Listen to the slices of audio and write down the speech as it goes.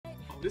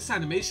This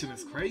animation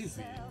is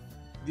crazy.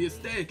 The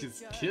aesthetic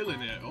is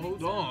killing it.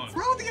 Hold on.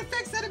 Bro, the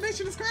effects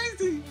animation is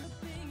crazy.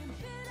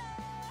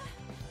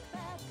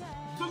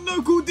 The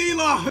local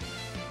dealer.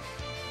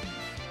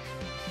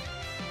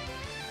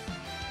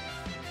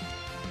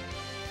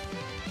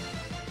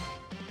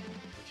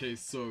 Okay,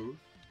 so,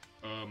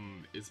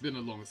 it's been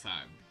a long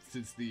time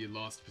since the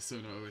last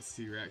Persona OST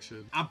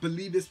reaction. I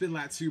believe it's been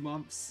like 2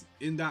 months.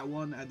 In that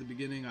one, at the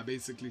beginning, I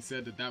basically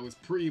said that that was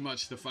pretty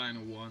much the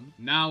final one.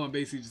 Now, I'm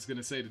basically just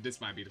gonna say that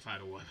this might be the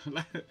final one.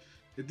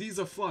 These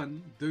are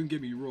fun, don't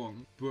get me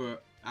wrong,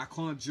 but I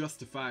can't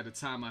justify the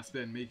time I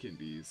spend making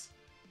these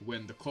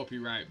when the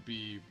copyright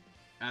be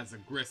as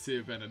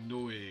aggressive and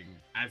annoying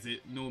as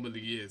it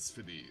normally is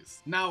for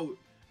these. Now,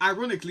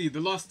 ironically, the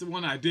last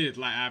one I did,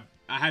 like,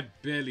 I had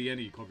barely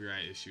any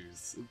copyright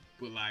issues,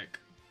 but like,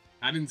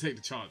 I didn't take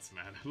the chance,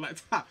 man. Like,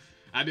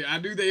 I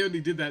knew they only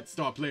did that to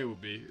start playing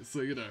with me, so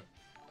you know,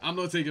 I'm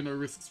not taking no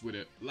risks with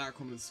it. Like,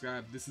 comment,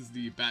 subscribe. This is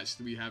the batch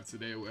that we have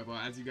today or whatever.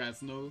 As you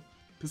guys know,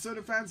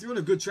 Persona fans, you're on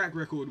a good track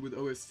record with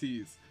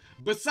OSTs.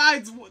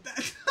 Besides one,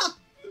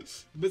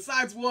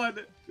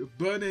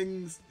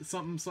 Burning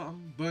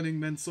something, Burning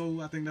Men's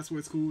Soul, I think that's what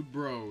it's called.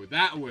 Bro,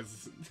 that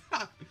was,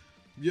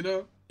 you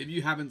know, if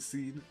you haven't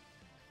seen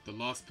the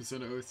last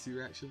Persona OST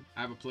reaction,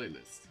 I have a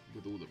playlist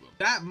with all of them.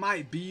 That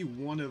might be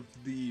one of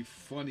the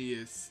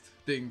funniest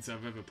things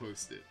I've ever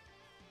posted.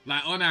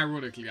 Like,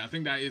 unironically, I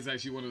think that is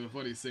actually one of the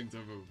funniest things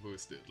I've ever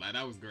posted. Like,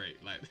 that was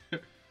great.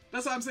 Like,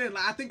 that's what I'm saying.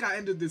 Like, I think I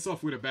ended this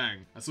off with a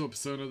bang. I saw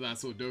Persona, then I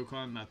saw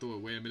Dokkan, and I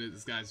thought, wait a minute,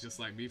 this guy's just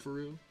like me for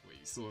real? Wait,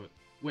 you saw it?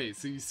 Wait,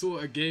 so you saw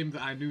a game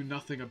that I knew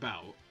nothing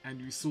about,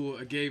 and you saw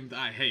a game that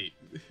I hate,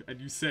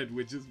 and you said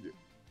we're just...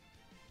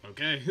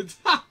 Okay.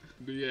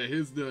 But yeah,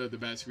 here's the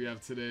batch we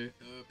have today.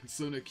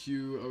 Persona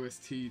Q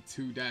OST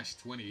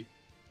 2-20.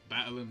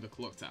 Battle in the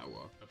Clock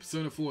Tower.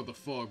 Persona 4 The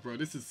Fog, bro.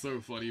 This is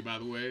so funny, by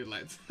the way.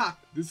 Like,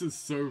 this is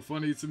so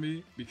funny to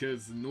me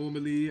because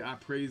normally I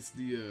praise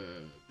the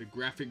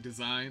graphic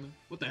design.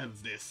 What the hell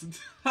is this?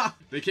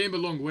 They came a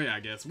long way, I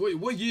guess.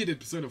 What year did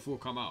Persona 4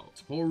 come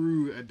out?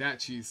 Toru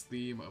Adachi's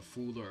theme, A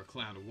Fool or a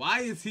Clown.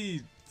 Why is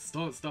he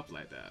start stuff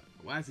like that?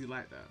 Why is he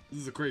like that?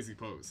 This is a crazy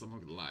post, I'm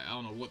not gonna lie. I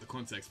don't know what the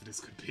context for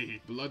this could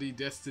be. Bloody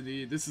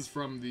Destiny. This is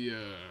from the,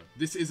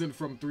 this isn't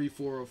from 3,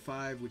 4, or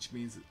 5, which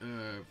means,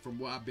 from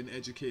what I've been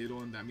educated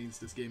on, that means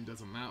this game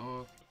doesn't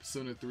matter.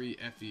 Persona 3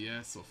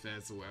 FES or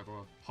FES or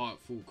whatever.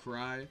 Heartful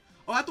Cry.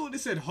 Oh, I thought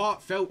this said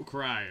Heartfelt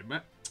Cry.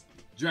 Man.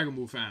 Dragon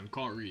Ball fan,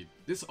 can't read.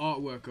 This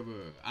artwork of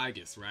I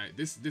guess, right?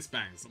 This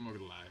bangs, I'm not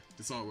gonna lie.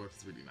 This artwork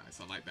is really nice.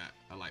 I like that.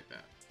 I like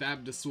that.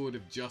 Stab the Sword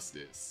of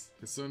Justice.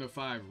 Persona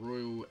 5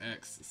 Royal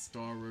X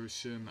Star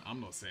Ocean.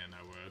 I'm not saying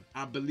that word.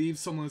 I believe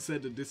someone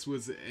said that this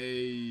was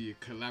a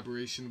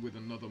collaboration with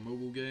another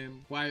mobile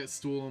game. Quiet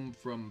Storm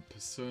from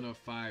Persona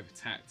 5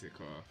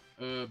 Tactica.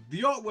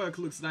 The artwork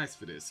looks nice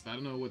for this, but I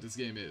don't know what this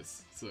game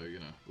is. So, you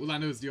know, all I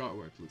know is the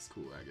artwork looks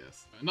cool, I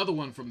guess. Another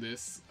one from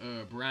this,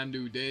 Brand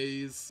New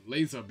Days,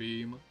 Laser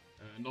Beam,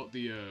 not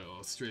the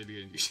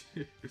Australian.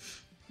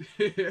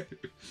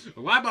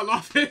 Why am I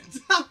laughing?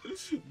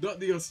 Not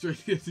the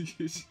Australian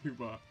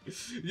YouTuber.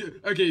 Yeah,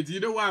 okay, do you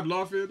know why I'm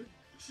laughing?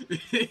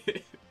 Do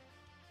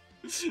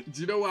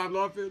you know why I'm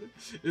laughing?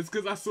 It's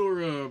because I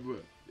saw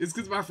it's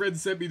because my friend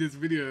sent me this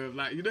video of,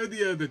 like, you know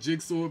the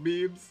Jigsaw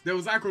memes? There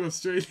was like an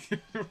Australian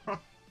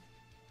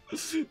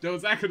there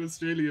was like an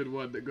Australian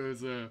one that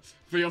goes,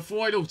 for your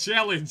final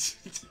challenge.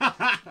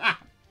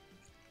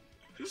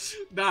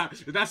 Nah,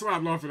 that's why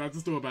I'm laughing. I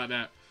just thought about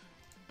that.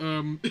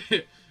 And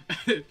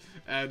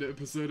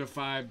Persona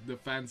 5, the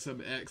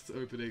Phantom X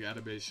opening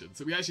animation.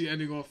 So we're actually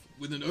ending off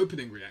with an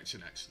opening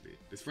reaction, actually.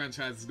 This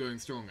franchise is going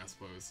strong, I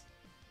suppose.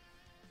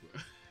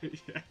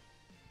 Yeah.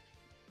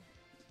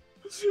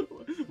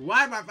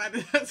 Why am I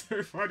finding that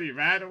so funny,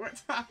 man?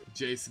 What time?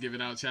 Jace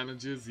giving out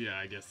challenges? Yeah,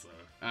 I guess so.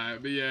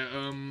 But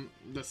yeah,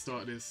 let's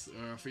start this.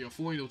 For your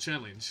final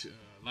challenge,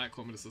 like,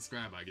 comment, and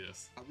subscribe, I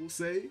guess. I will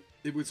say,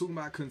 if we're talking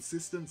about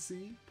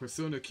consistency,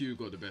 Persona Q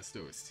got the best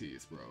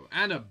OSTs, bro.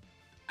 And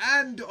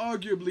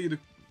arguably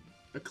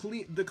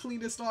the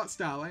cleanest art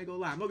style. I ain't gonna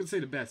lie. I'm not gonna say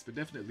the best, but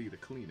definitely the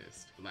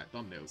cleanest. Like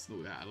thumbnails,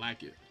 know that. I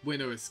like it. Wait,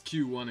 no, it's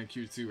Q1 and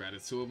Q2, right?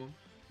 It's 2 of them.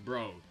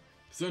 Bro,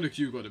 Persona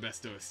Q got the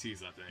best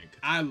OSTs, I think.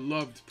 I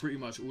loved pretty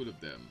much all of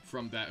them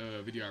from that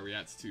video I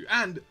reacted to.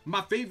 And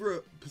my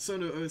favorite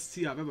Persona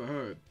OST I've ever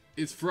heard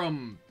is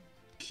from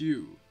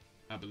Q,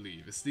 I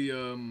believe. It's the,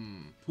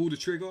 Pull the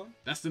Trigger.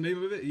 That's the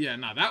name of it? Yeah,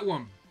 nah, that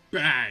one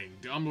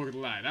banged. I'm not gonna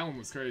lie, that one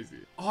was crazy.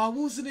 Oh,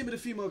 what was the name of the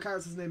female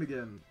character's name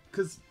again?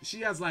 Because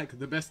she has, like,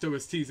 the best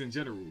OSTs in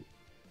general.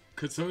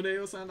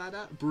 Katone or something like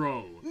that?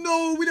 Bro.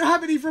 No, we don't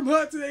have any from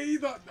her today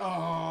either.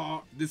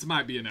 Oh, this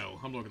might be an L.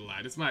 I'm not gonna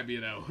lie. This might be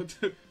an L.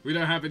 We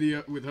don't have any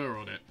with her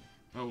on it.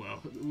 Oh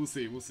well. We'll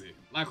see. We'll see.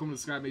 Like, comment,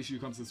 subscribe. Make sure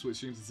you come to the Twitch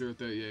streams to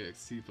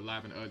 038XT for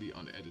live and early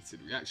unedited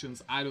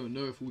reactions. I don't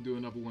know if we'll do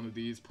another one of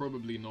these.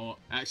 Probably not.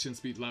 Actions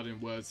speak louder than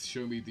words.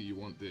 Show me that you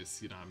want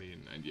this. You know what I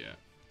mean? And yeah.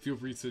 Feel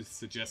free to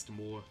suggest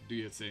more. Do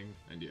your thing.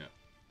 And yeah.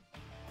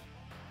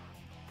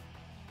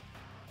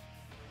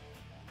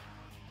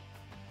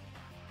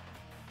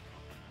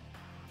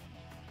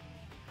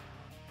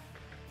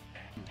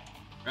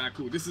 Alright,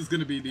 cool. This is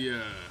gonna be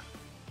the,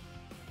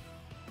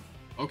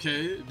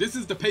 okay, this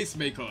is the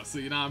pacemaker, so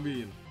you know what I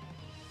mean?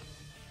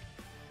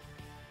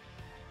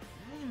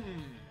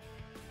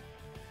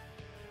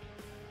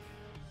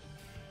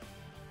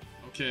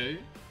 Okay.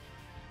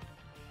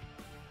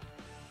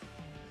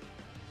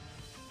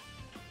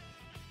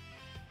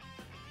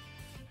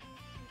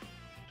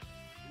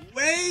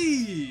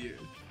 Wait!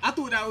 I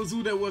thought that was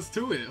who there was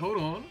to it. Hold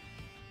on.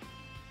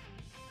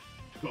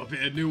 Got a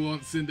bit of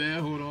nuance in there.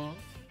 Hold on.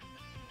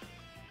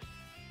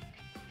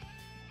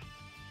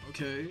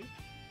 Okay.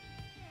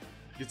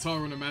 Guitar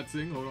on the mad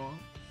thing. Hold on.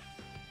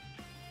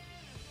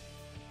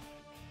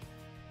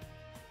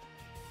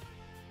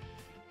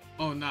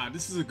 Oh, nah.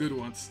 This is a good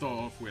one to start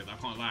off with. I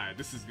can't lie.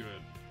 This is good.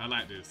 I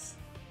like this.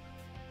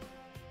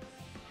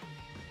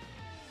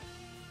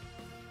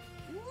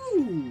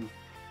 Ooh.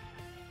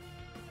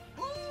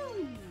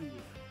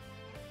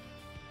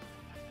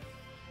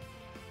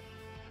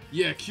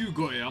 Yeah, Q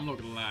got it, I'm not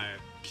gonna lie.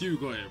 Q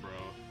got it, bro.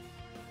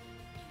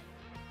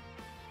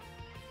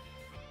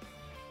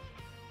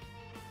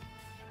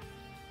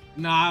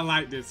 Nah, I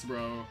like this,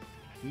 bro.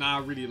 Nah,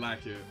 I really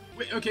like it.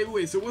 Wait, okay,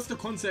 wait, so what's the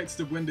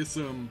context of when this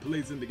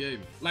plays in the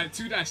game? Like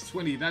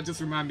 2-20, that just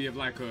remind me of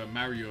like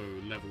Mario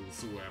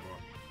levels or whatever.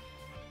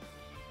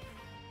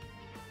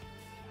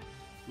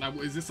 Like,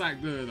 is this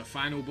like the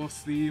final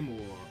boss theme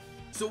or?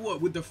 So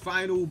what, would the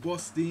final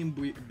boss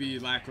theme be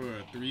like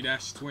a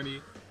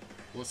 3-20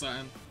 or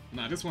something?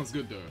 Nah, this one's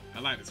good though.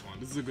 I like this one.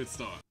 This is a good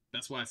start.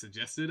 That's why I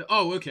suggested.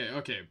 Oh, okay,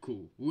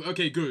 cool.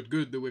 Okay,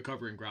 good that we're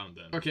covering ground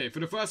then. Okay,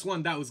 for the first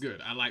one, that was good.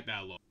 I like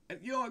that a lot. And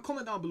you know what,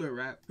 comment down below,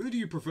 right? Who do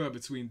you prefer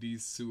between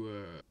these two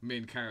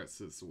main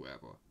characters or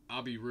whatever?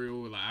 I'll be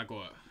real, like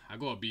I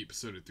gotta beat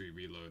Persona 3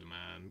 Reload,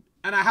 man.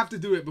 And I have to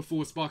do it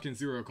before Sparking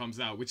Zero comes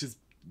out, which is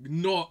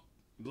not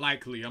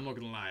likely, I'm not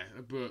gonna lie,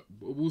 but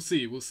we'll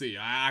see.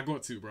 I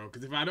got to, bro,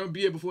 because if I don't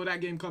beat it before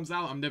that game comes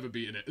out, I'm never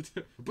beating it.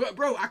 But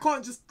bro, I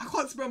can't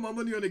spend my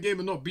money on a game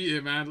and not beat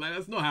it, man. Like,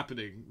 that's not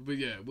happening. But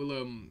yeah,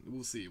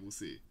 we'll see.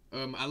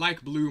 I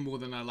like blue more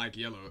than I like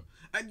yellow.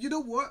 And you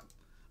know what?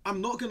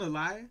 I'm not gonna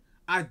lie,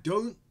 I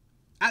don't.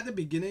 At the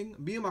beginning,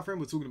 me and my friend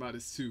were talking about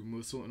this too. We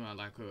were sorting out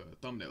like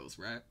thumbnails,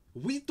 right?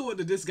 We thought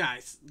that this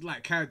guy's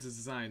like character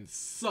design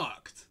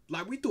sucked.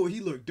 Like, we thought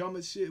he looked dumb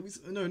as shit.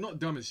 No, not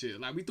dumb as shit.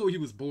 Like, we thought he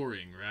was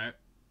boring, right?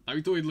 Like,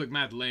 we thought he looked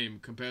mad lame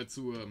compared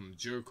to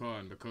Joker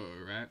and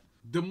Makoto, right?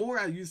 The more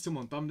I used him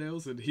on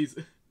thumbnails, and he's,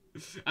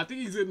 I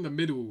think he's in the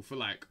middle for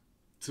like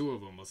 2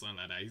 of them or something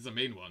like that. He's the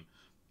main one.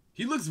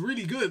 He looks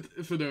really good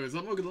for those.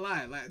 I'm not gonna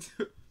lie. Like,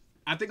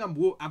 I think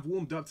I've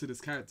warmed up to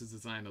this character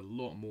design a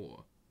lot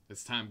more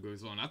as time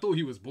goes on. I thought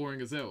he was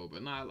boring as hell,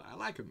 but nah, I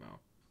like him now.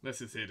 Let's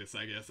just hear this,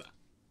 I guess.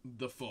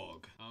 The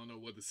Fog. I don't know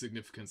what the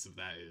significance of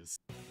that is.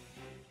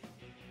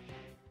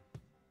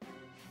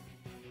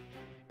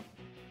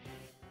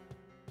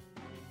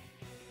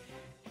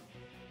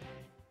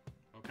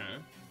 Okay.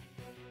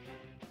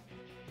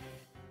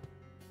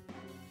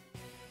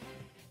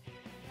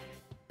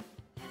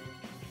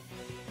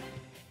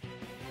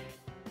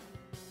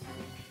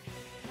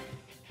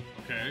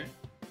 Okay.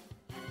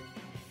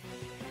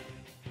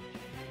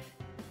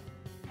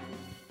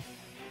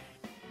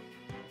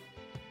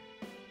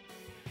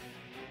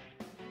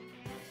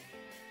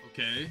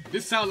 Okay.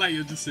 This sounds like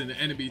you're just in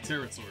enemy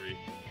territory.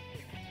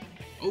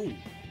 Oh.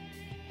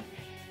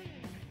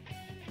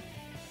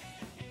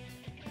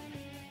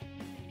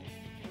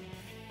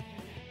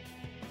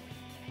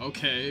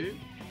 Okay.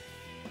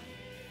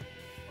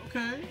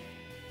 Okay.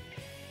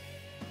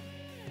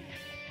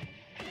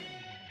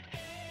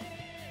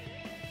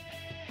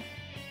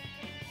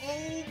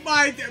 Oh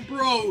my,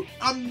 bro,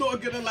 I'm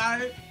not gonna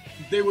lie.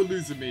 They were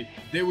losing me.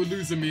 They were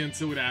losing me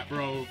until that,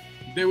 bro.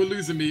 They were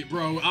losing me,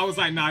 bro. I was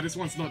like, nah, this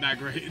one's not that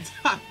great.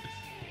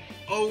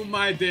 Oh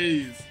my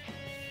days.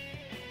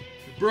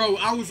 Bro,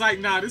 I was like,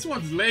 nah, this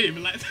one's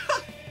lame. Like,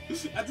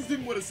 I just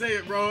didn't want to say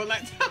it, bro.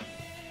 Like,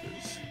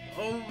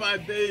 oh my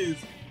days.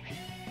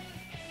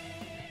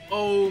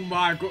 Oh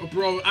my god,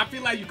 bro. I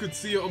feel like you could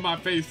see it on my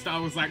face that I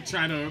was like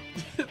trying to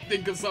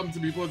think of something to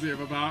be positive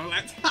about.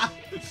 Like,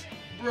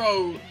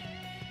 bro.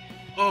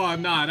 Oh,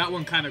 nah, that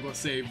one kind of got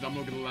saved. I'm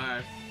not gonna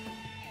lie.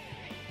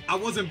 I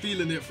wasn't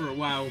feeling it for a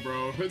while,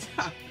 bro.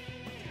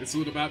 It's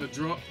all about the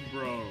drop,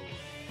 bro.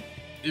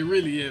 It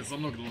really is,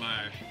 I'm not gonna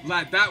lie.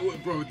 Like, that one,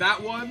 bro,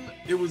 that one,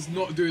 it was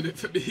not doing it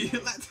for me.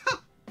 Like,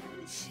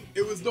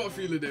 it was not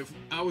feeling it.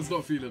 I was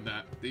not feeling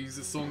that. They use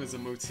this song as a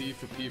motif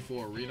for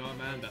P4 Arena,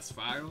 man. That's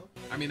fire.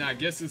 I mean, I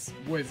guess it's,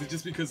 what, is it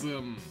just because,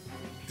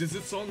 does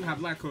this song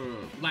have like a,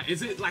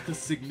 is it like a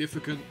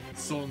significant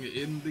song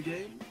in the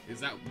game?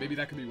 Is that, maybe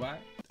that could be why?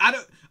 I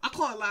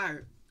can't lie.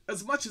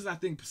 As much as I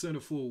think Persona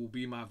 4 will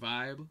be my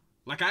vibe,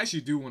 like, I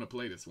actually do want to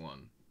play this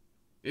one.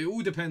 It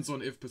all depends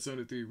on if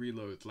Persona 3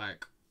 Reload,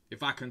 like,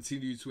 if I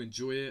continue to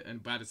enjoy it,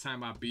 and by the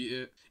time I beat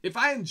it, if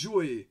I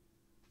enjoy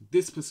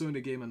this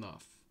Persona game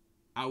enough,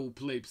 I will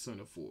play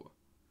Persona 4.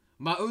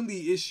 My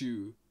only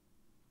issue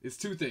is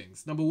 2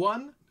 things. Number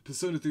 1,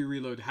 Persona 3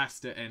 Reload has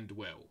to end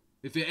well.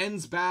 If it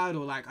ends bad,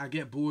 or like I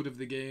get bored of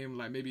the game,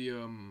 like maybe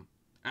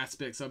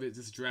aspects of it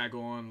just drag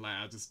on. Like,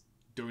 I just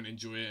don't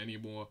enjoy it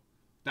anymore.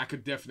 That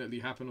could definitely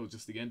happen, or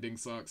just the ending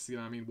sucks, you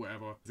know what I mean?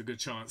 Whatever. There's a good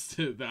chance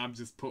that I'm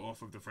just put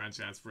off of the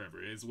franchise forever.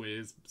 It is what it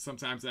is.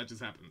 Sometimes that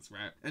just happens,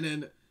 right? And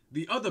then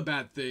the other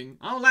bad thing,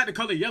 I don't like the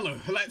color yellow.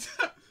 Like,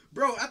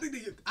 bro, I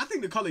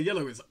think the color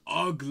yellow is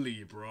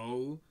ugly,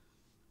 bro.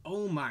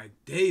 Oh my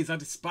days, I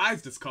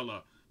despise this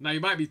color. Now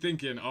you might be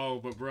thinking, oh,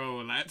 but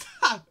bro, like,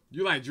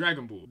 you like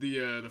Dragon Ball,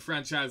 the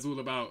franchise all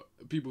about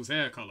people's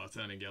hair color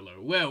turning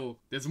yellow. Well,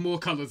 there's more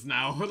colors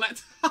now. Like,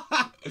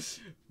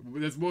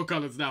 there's more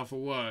colors now, for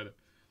one.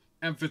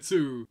 And for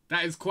two,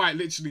 that is quite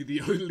literally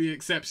the only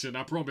exception,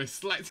 I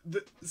promise. Like,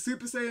 the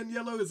Super Saiyan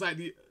yellow is like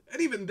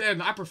and even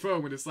then, I prefer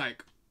when it's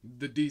like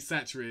the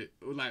desaturated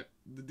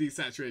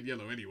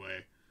yellow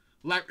anyway.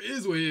 Like, it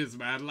is what it is,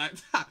 man. Like,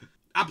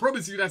 I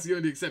promise you that's the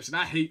only exception.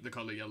 I hate the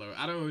color yellow.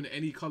 I don't own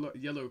any color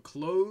yellow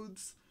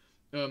clothes.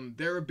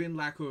 There have been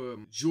like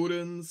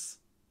Jordans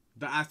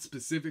that I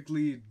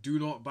specifically do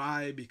not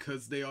buy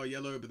because they are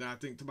yellow, but then I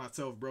think to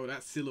myself, bro,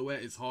 that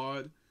silhouette is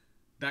hard.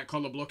 That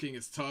color blocking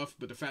is tough,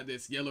 but the fact that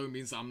it's yellow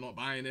means I'm not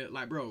buying it.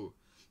 Like, bro,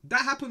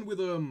 that happened with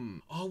oh,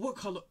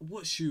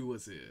 what shoe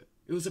was it?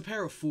 It was a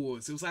pair of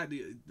 4s. It was like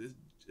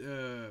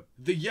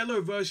the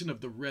yellow version of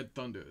the Red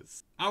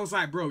Thunders. I was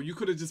like, bro, you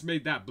could have just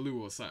made that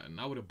blue or something.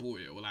 I would have bought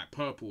it, or like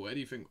purple or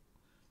anything.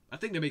 I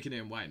think they're making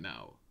it in white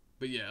now.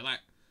 But yeah, like,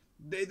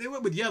 they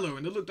went with yellow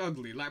and it looked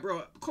ugly. Like,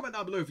 bro, comment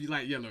down below if you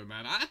like yellow,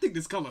 man. I think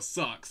this color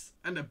sucks.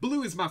 And the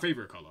blue is my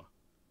favorite color.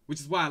 Which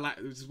is why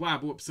I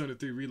bought Persona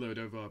 3 Reload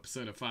over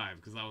Persona 5,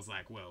 because I was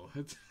like, well,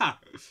 I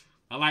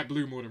like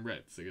blue more than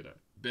red, so you know.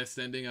 Best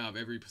ending out of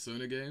every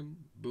Persona game.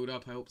 Build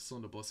up helps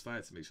on the boss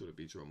fights to make sure the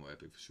beats are more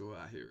epic for sure.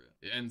 I hear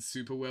it. It ends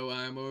super well,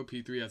 IMO.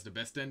 P3 has the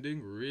best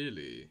ending?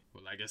 Really?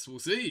 Well, I guess we'll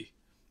see.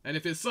 And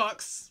if it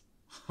sucks,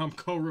 I'm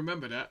gonna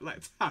remember that.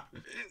 Like,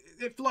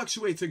 it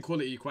fluctuates in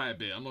quality quite a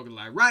bit. I'm not gonna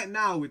lie. Right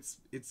now, it's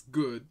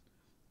good.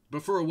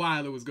 But for a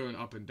while, it was going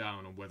up and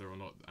down on whether or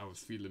not I was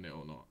feeling it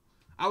or not.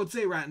 I would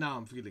say right now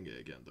I'm feeling it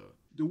again, though.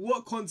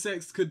 What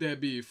context could there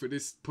be for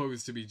this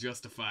pose to be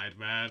justified,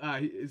 man?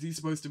 Is he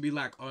supposed to be,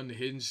 like,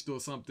 unhinged or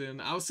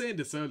something? I was saying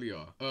this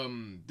earlier.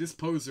 This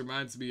pose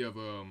reminds me of,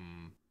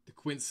 the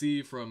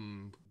Quincy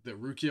from the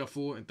Rukia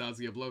fort in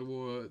Thazia Blood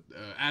War,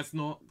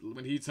 Asnot,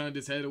 when he turned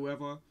his head or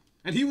whatever.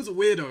 And he was a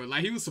weirdo.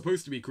 Like, he was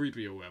supposed to be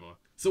creepy or whatever.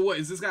 So what,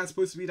 is this guy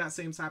supposed to be that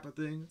same type of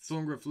thing?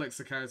 Song reflects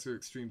the character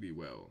extremely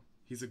well.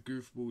 He's a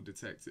goofball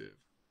detective.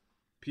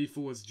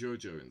 P4 is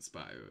JoJo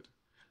inspired.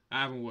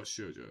 I haven't watched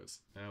JoJo's.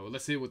 Well,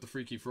 let's hear what the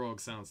Freaky Frog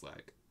sounds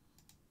like.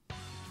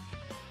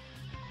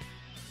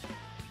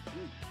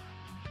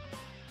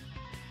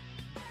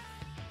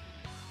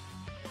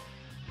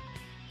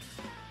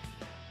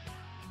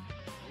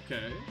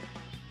 Okay.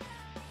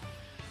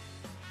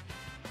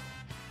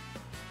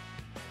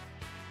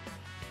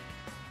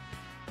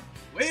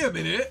 Wait a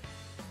minute.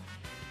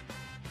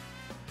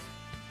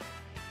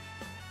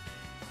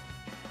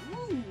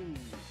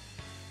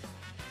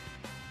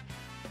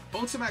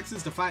 Ultimax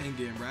is the fighting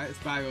game, right? It's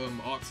by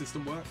Arc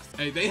System Works.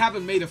 Hey, they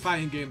haven't made a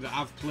fighting game that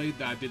I've played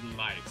that I didn't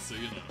like, so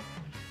you know.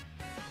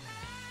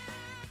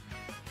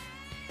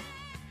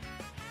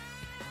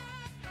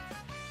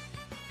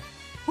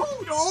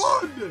 Hold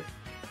on!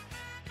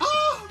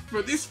 Ah!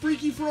 For this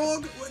Freaky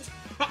Frog? What?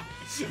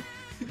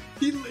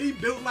 he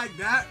built like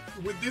that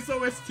with this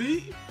OST?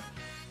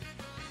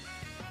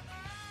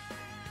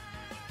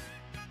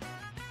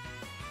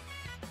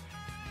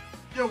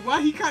 Yo,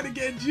 why he kind of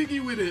getting jiggy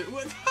with it?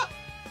 What?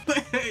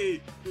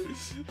 Hey,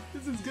 this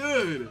is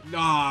good.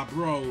 Nah,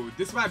 bro,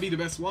 this might be the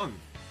best one.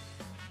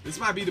 This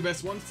might be the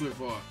best one so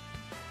far.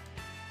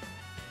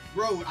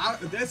 Bro,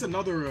 there's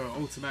another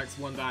Ultimax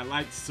one that I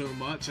liked so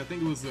much. I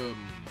think it was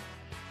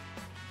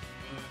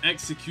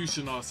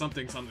Execution or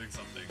something. I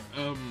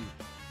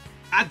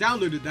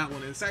downloaded that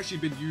one and it's actually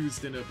been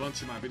used in a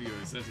bunch of my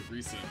videos as of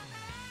recent.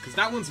 Because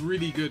that one's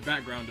really good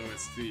background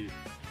OST.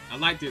 I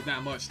liked it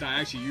that much that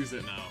I actually use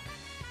it now.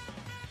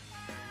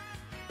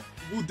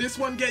 Will this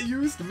one get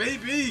used?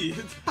 Maybe.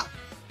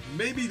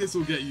 Maybe this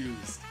will get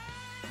used.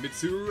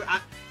 Mitsuru?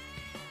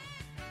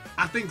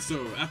 I think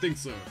so. I think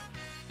so.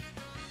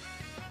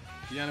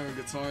 Piano and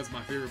guitar is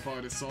my favorite part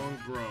of this song,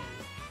 bro.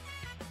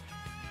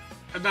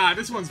 Nah,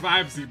 this one's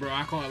vibesy, bro.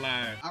 I can't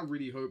lie. I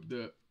really hope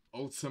that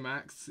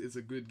Ultimax is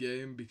a good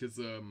game because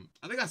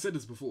I think I said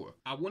this before.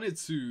 I wanted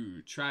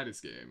to try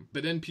this game,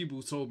 but then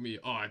people told me,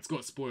 oh, it's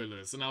got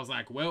spoilers, and I was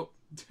like, well,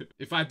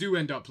 if I do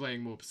end up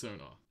playing more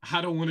Persona,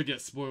 I don't want to get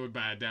spoiled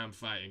by a damn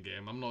fighting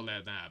game. I'm not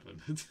letting that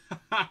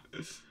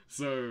happen.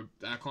 So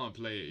I can't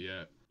play it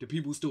yet. Do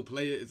people still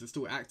play it? Is it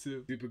still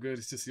active? Super good.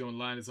 It's just the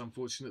online is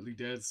unfortunately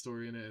dead. The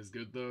story in it is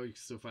good though. You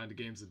can still find the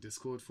games in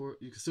Discord for it.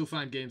 You can still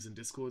find games in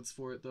Discords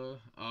for it though.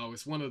 Oh,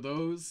 it's one of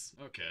those?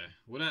 Okay.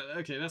 Well,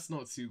 okay, that's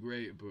not too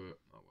great, but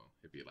oh well.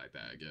 It'd be like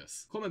that, I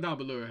guess. Comment down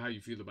below how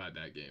you feel about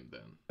that game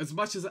then. As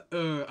much as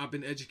I've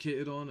been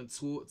educated on and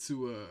taught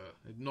to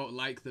not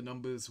like the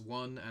numbers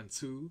 1 and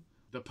 2,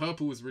 the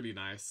purple was really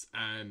nice.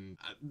 And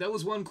there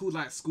was one called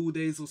like School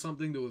Days or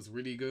something that was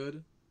really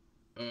good.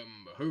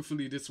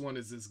 Hopefully this one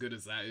is as good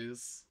as that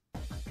is.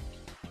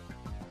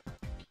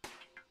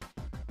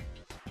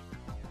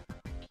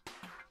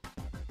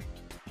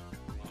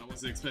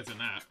 wasn't expecting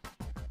that.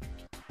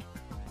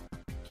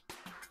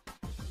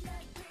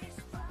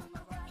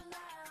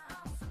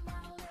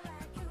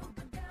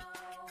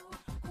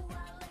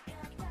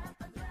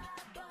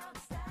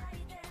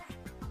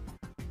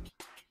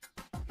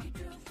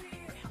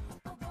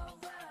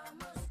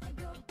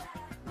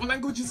 What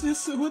language is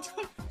this? What?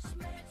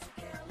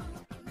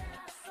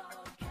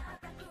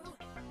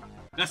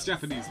 That's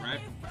Japanese, right?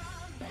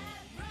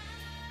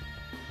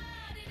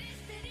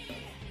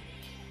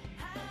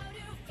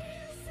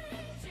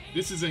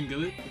 This is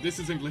English. This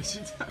is English.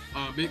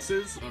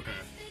 Mixes? Okay.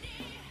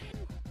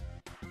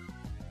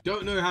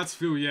 Don't know how to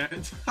feel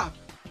yet.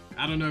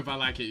 I don't know if I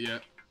like it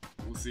yet.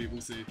 We'll see,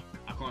 we'll see.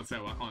 I can't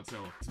tell, I can't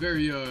tell. It's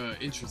very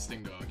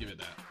interesting though, I'll give it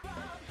that.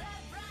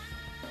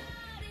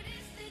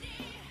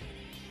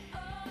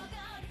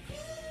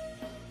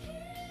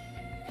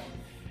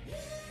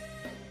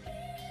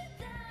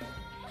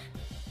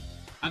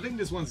 I think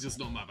this one's just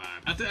not my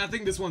vibe. I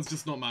think this one's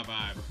just not my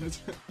vibe.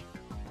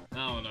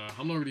 I don't know.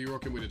 I'm not really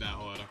rocking with it that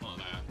hard, I can't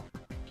lie.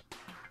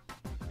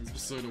 It's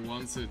Persona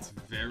 1, so it's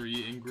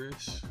very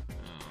English.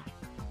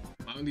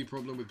 My only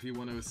problem with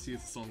P1 OST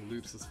is the song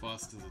loops as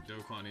fast as a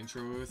Dokkan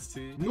intro OST.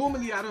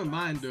 Normally I don't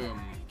mind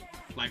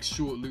like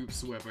short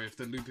loops or whatever if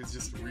the loop is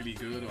just really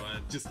good,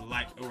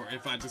 or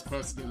if I just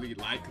personally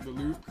like the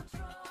loop.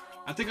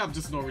 I think I'm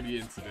just not really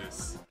into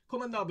this.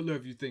 Comment down below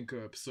if you think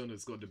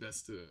Persona's got the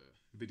best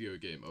video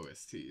game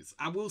OSTs.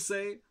 I will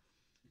say,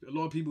 a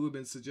lot of people have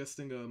been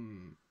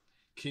suggesting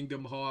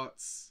Kingdom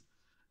Hearts,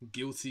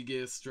 Guilty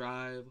Gear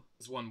Strive.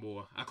 There's one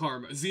more. I can't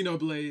remember.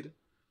 Xenoblade.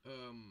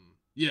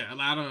 Yeah,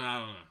 I don't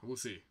know. We'll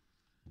see.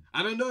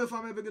 I don't know if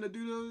I'm ever gonna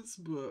do those,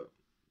 but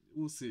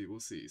we'll see.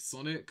 We'll see.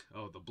 Sonic.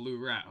 Oh, the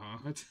blue rat,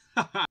 huh?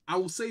 I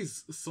will say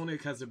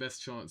Sonic has the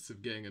best chance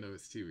of getting an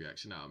OST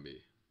reaction out of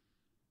me.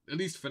 At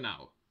least for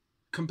now.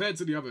 Compared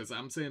to the others,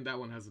 I'm saying that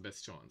one has the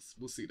best chance.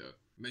 We'll see though.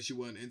 Meant you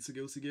weren't into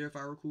Guilty Gear, if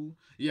I recall.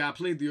 Yeah, I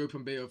played the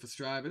open beta for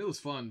Strive, and it was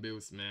fun, but it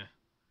was meh.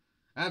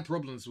 I had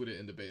problems with it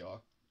in the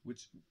beta,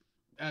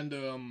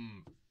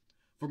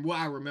 from what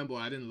I remember,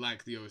 I didn't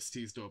like the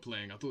OSTs they were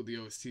playing. I thought the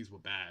OSTs were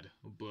bad,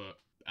 but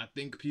I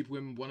think people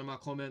in one of my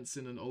comments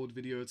in an old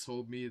video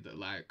told me that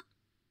like,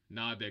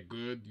 nah, they're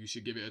good, you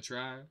should give it a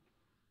try.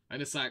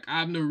 And it's like, I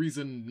have no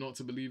reason not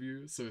to believe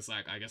you, so it's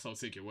like, I guess I'll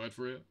take your word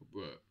for it,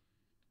 but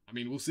I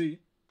mean, we'll see.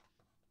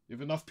 If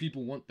enough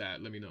people want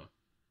that, let me know.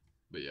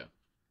 But yeah,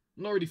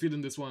 I'm not really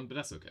feeling this one, but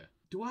that's okay.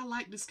 Do I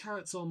like this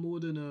character more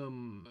than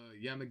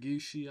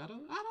Yamagishi? I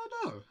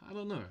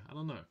don't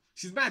know.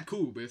 She's mad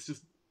cool, but it's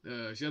just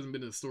she hasn't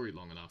been in the story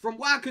long enough. From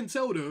what I can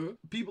tell though,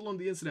 people on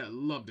the internet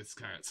love this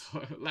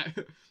character.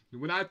 Like,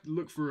 when I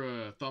look for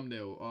a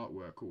thumbnail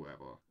artwork or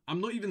whatever, I'm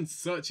not even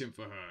searching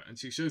for her, and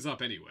she shows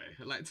up anyway.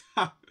 Like,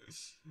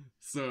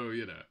 so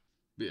you know.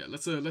 But yeah,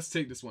 let's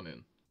take this one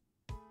in.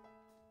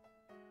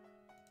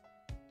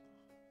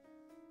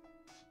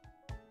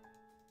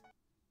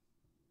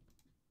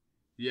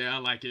 Yeah, I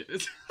like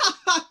it.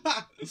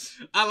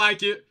 I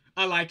like it.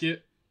 I like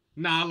it.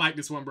 Nah, I like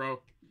this one,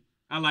 bro.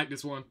 I like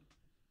this one.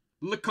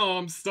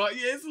 Lacombe star.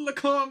 Yeah, it's a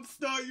Lacombe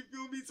star, you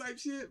feel me, type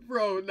shit.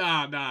 Bro,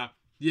 nah.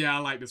 Yeah, I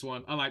like this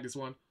one. I like this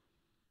one.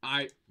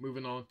 Alright,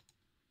 moving on.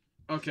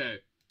 Okay.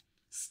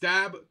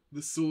 Stab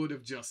the Sword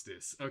of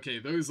Justice. Okay,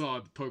 those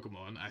are the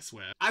Pokemon, I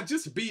swear. I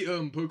just beat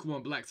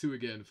Pokemon Black 2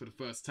 again for the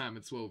first time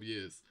in 12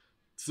 years.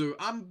 So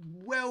I'm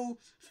well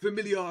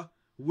familiar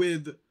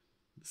with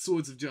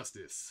Swords of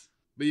Justice.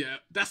 But yeah,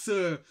 that's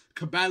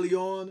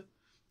Cabalion,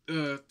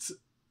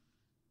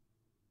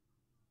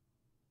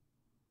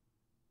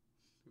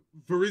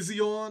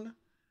 Virizion,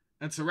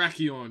 and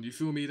Terrakion, you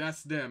feel me?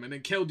 That's them. And then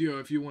Keldeo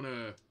if you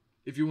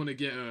wanna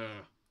get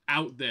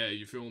out there,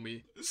 you feel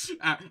me?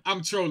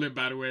 I'm trolling,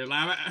 by the way.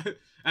 Like,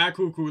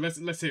 cool.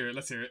 Let's hear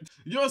it.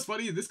 You know what's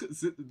funny? This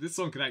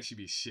song could actually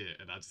be shit,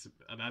 and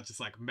I just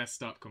like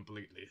messed up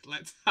completely.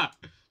 Let's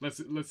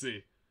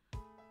see.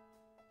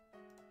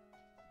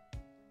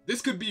 This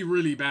could be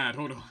really bad.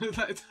 Hold on.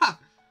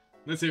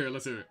 Let's hear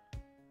it.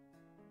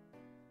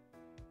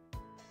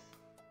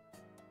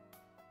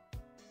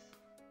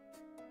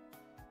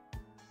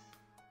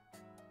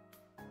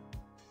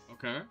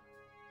 Okay.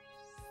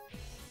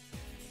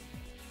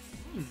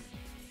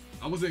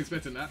 I wasn't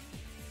expecting that.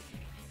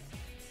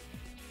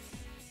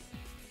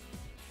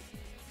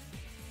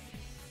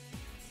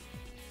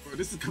 Bro,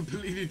 this is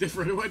completely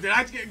different. What, did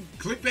I get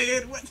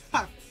clickbaited? What?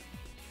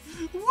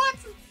 What?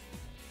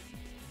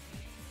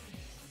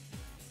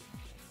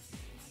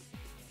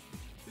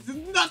 This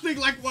is nothing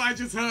like what I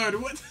just heard.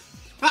 What?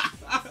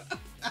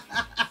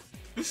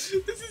 This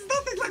is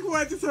nothing like what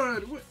I just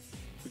heard. What?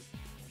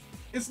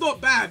 It's not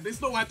bad.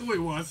 It's not what I thought it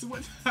was.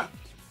 What?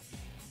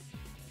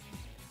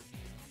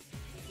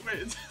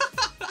 Wait.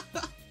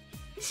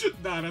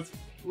 Nah, that's...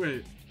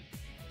 Wait.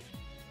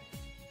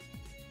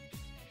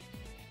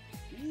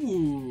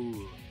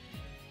 Ooh.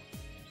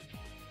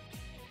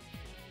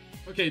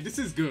 Okay, this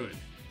is good.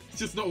 It's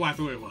just not what I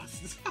thought it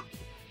was.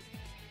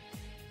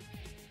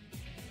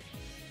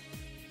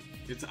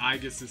 It's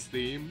Aigis'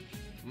 theme.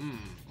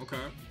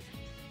 Okay.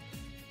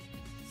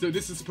 So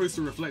this is supposed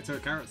to reflect her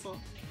character?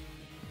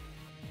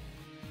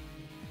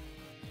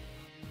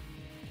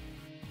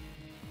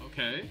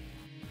 Okay.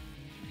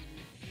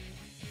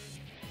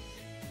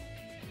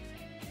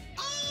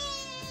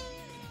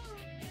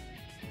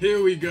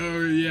 Here we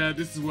go. Yeah,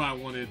 this is what I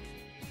wanted.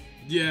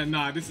 Yeah,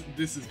 nah, this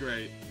is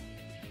great.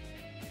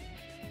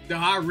 No,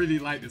 I really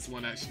like this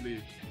one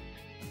actually.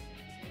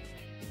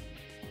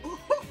 Oh,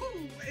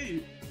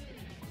 wait.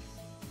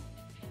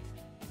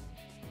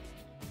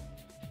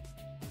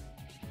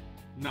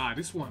 Nah,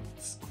 this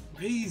one's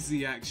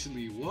crazy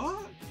actually.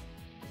 What?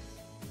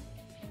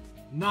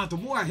 Nah, the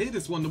more I hear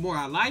this one, the more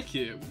I like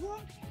it. What?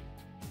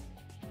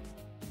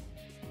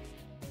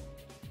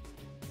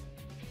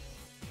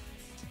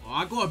 Oh,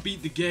 I gotta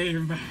beat the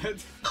game, man.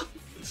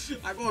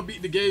 I gotta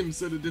beat the game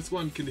so that this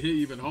one can hit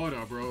even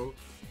harder, bro.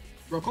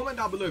 Bro, comment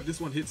down below if this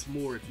one hits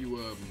more if you,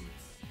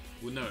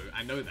 well, no,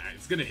 I know that.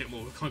 It's gonna hit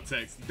more with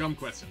context. Dumb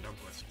question, dumb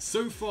question.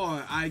 So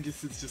far, I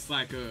guess it's just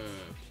like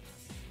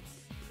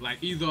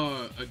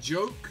either a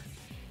joke,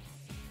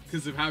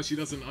 because of how she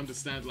doesn't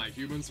understand, like,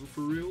 humans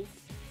for real,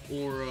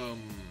 or,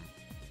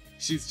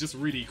 she's just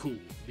really cool,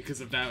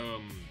 because of that,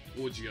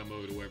 orgia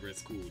mode or whatever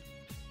it's called.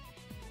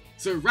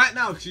 So right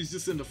now, she's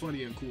just in the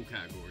funny and cool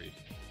category.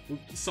 Well,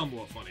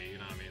 somewhat funny, you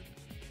know what I mean?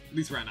 At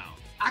least right now.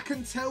 I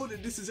can tell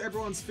that this is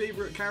everyone's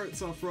favorite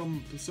character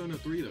from Persona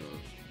 3 though.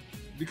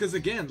 Because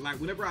again, like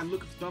whenever I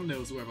look at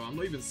thumbnails or whatever, I'm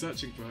not even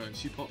searching for her and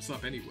she pops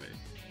up anyway.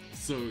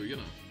 So, you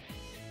know.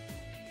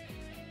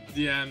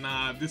 Yeah,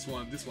 nah, this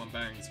one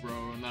bangs,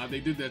 bro. Nah, they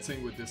did their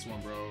thing with this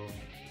one, bro.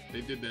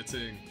 They did their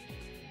thing.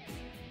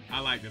 I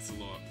like this a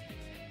lot.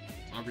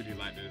 I really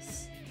like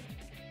this.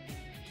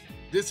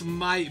 This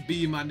might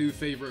be my new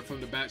favorite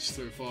from the batch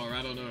so far.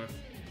 I don't know.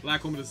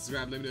 Like, comment, and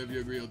subscribe. Let me know if you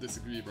agree or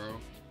disagree,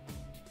 bro.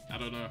 I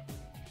don't know.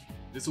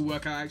 This will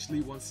work out actually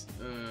once.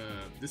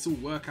 This will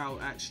work out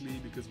actually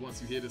because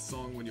once you hear this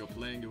song when you're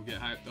playing, you'll get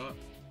hyped up.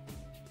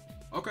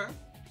 Okay.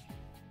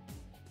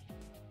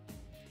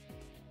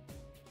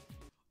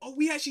 Oh,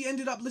 we actually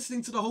ended up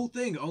listening to the whole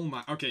thing. Oh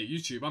my. Okay,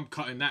 YouTube. I'm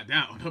cutting that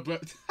down.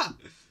 But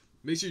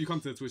make sure you come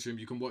to the Twitch room.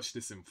 You can watch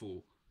this in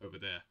full over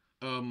there.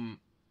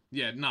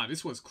 Yeah, nah,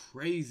 this was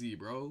crazy,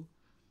 bro.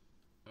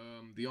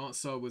 The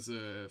answer was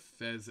a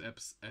FES,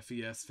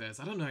 FES, FES.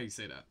 I don't know how you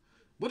say that.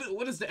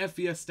 What does the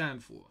FES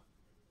stand for?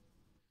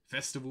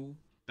 Festival?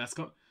 That's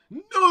got...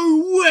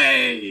 No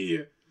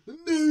way!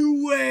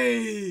 No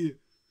way!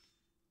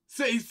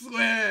 Say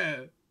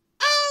swear!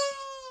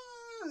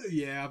 Ah!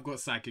 Yeah, I've got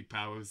psychic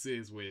powers. It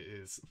is what it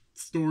is.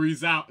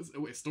 Stories out.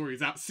 Wait,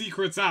 stories out.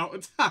 Secrets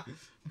out.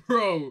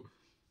 Bro.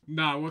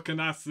 Nah, what can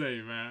I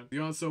say, man? The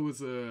answer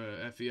was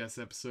a FES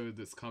episode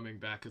that's coming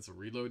back as a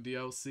Reload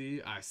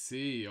DLC. I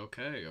see.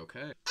 Okay,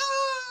 okay.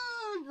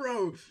 Ah,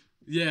 bro.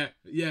 Yeah,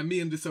 me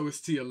and this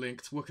OST are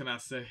linked. What can I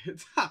say?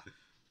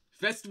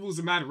 Festival's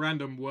a mad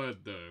random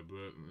word, though,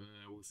 but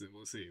we'll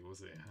see.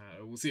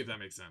 We'll see if that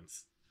makes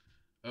sense.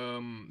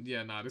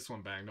 Yeah, nah, this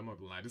one banged. I'm not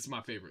gonna lie. This is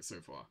my favorite so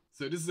far.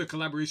 So this is a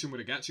collaboration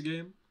with a gacha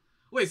game.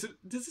 Wait, so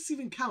does this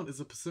even count as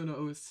a Persona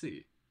OST?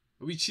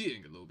 Are we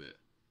cheating a little bit?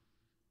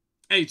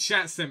 Hey,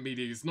 chat sent me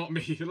these, not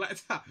me.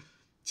 Like,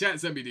 chat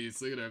sent me these,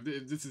 so you know,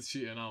 if this is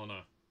cheating, I don't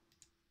know.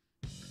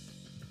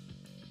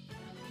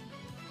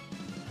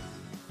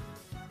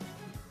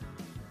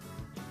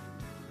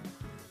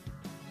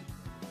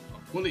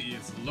 Oh, quality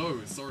is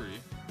low, sorry.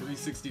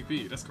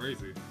 360p, that's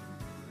crazy.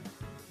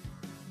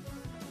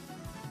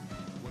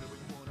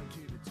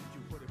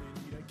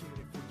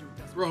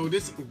 Bro,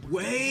 this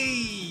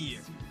way.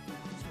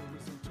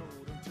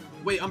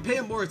 Wait, I'm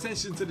paying more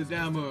attention to the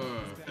damn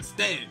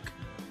aesthetic.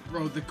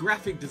 Bro, the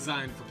graphic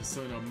design for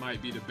Persona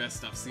might be the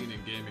best I've seen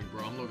in gaming,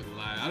 bro. I'm not gonna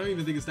lie. I don't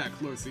even think it's that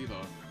close either.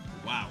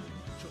 Wow.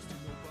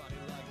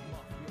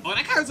 Oh,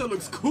 that character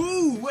looks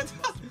cool! What?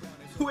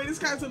 Wait, this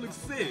character looks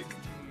sick.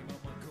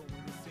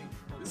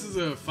 This is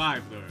a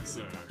 5 though,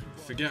 so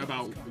forget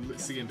about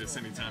seeing this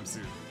anytime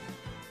soon.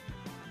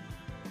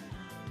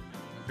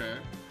 Okay.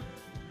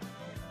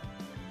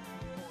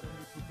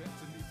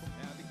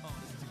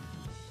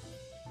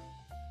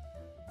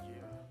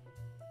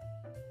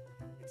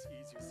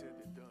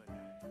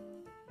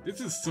 This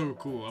is so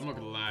cool, I'm not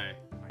gonna lie.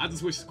 I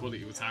just wish the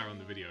quality was higher on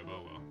the video,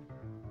 but well.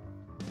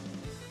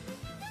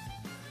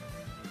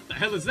 What the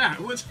hell is that?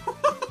 What?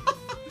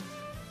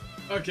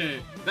 Okay,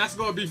 that's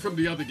gotta be from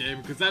the other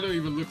game, because that don't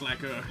even look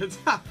like a...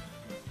 that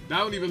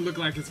don't even look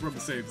like it's from the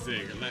same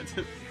thing.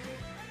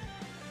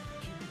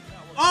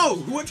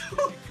 Oh, what?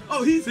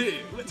 Oh, he's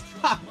here. What?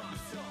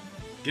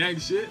 Gang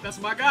shit,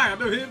 that's my guy, I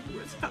know him.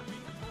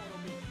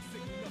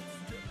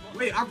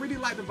 Wait, I really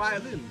like the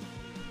violin.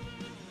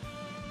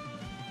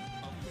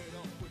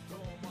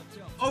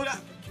 Oh,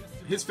 that...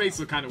 His face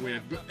look kind of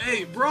weird, but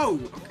hey, bro,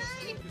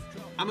 okay.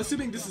 I'm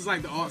assuming this is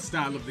like the art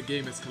style of the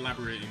game it's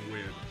collaborating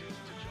with.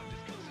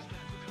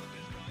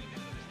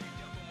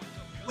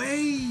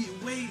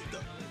 Wait.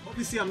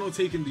 Obviously, I'm not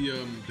taking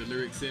the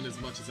lyrics in as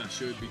much as I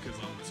should because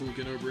I'm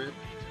talking over it.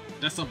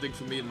 That's something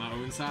for me in my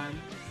own time.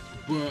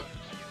 But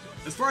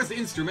as far as the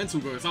instrumental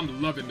goes,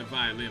 I'm loving the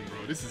violin,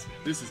 bro. This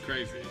is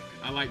crazy.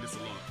 I like this a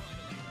lot.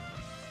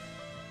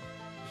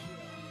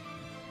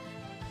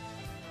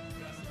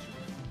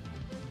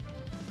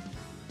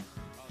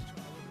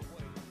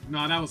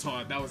 Nah, that was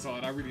hard. That was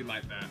hard. I really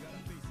liked that.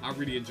 I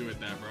really enjoyed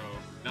that, bro.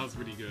 That was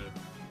really good.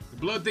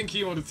 Blood think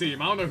he on the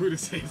team. I don't know who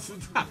this is.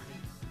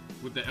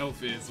 With the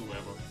elf is or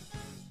whatever.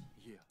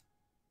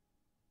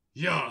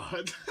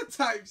 Yeah.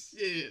 Type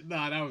shit.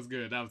 Nah, that was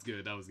good. That was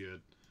good. That was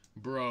good.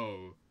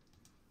 Bro.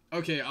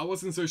 Okay, I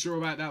wasn't so sure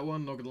about that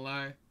one, not gonna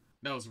lie.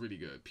 That was really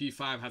good.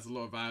 P5 has a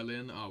lot of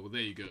violin. Oh, well, there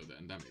you go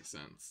then. That makes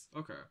sense.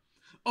 Okay.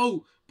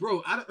 Oh,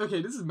 bro,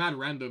 okay, this is mad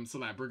random to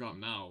like bring up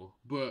now,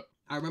 but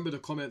I remember the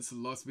comments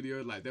in the last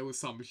video, like there was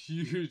some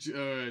huge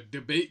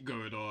debate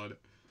going on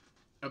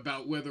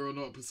about whether or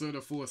not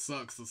Persona 4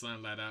 sucks or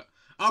something like that.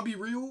 I'll be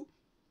real.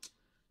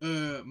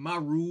 My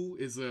rule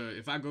is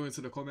if I go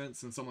into the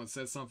comments and someone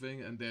says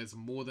something and there's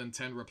more than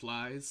 10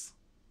 replies,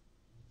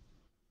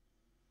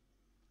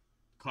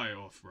 cut it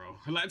off, bro.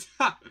 Like,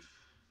 I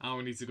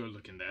don't need to go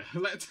look in there.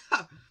 Like,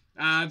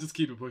 I just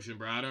keep it pushing,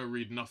 bro. I don't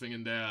read nothing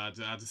in there. I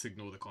just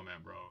ignore the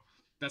comment, bro.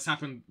 That's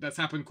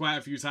happened quite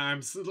a few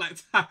times. Like,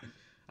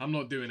 I'm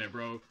not doing it,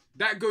 bro.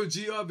 That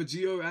Gogeta, the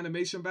Geo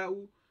animation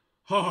battle.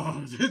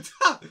 Oh,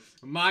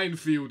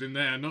 minefield in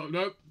there.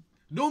 Nope.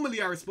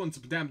 Normally I respond to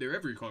damn near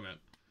every comment.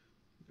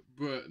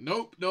 But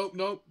nope.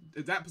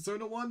 Is that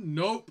Persona 1?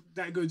 Nope.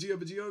 That Gogeta,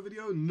 the Geo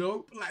video?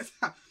 Nope.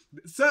 Like,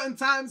 certain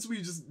times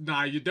we just,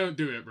 nah, you don't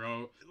do it,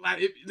 bro.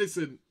 Like,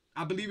 listen,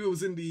 I believe it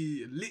was in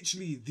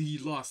literally the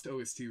last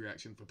OST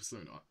reaction for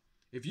Persona.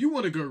 If you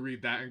want to go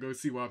read that and go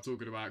see what I'm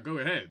talking about, go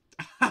ahead.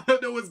 I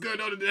don't know what's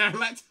going on in there.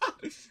 Like,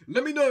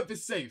 let me know if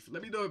it's safe.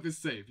 Let me know if it's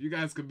safe. You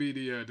guys could be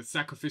the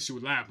sacrificial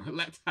lamb.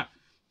 Like,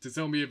 to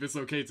tell me if it's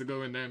okay to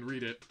go in there and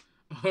read it.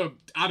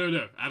 I don't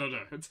know.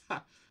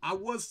 I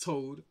was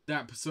told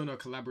that Persona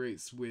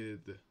collaborates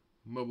with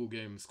mobile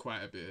games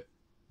quite a bit,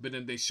 but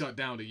then they shut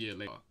down a year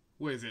later.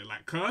 What is it,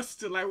 like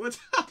cursed? Like, what?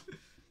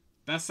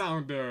 That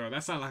sound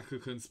like a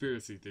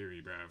conspiracy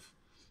theory, bruv.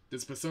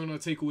 Does Persona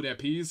take all their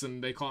P's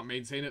and they can't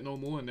maintain it no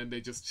more and then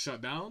they just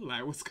shut down?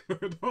 Like, what's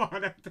going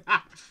on?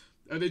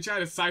 Are they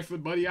trying to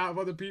siphon money out of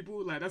other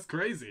people? Like, that's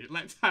crazy.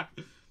 Like,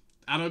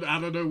 I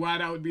don't know why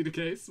that would be the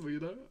case, but you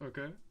know,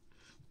 okay.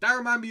 That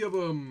remind me of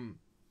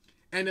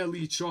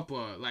NLE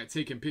Chopper, like,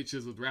 taking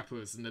pictures with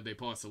rappers and then they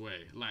pass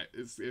away. Like,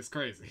 it's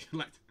crazy.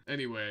 Like,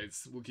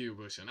 anyways, we'll keep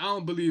pushing. I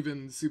don't believe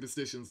in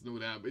superstitions and all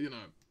that, but you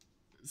know,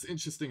 it's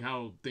interesting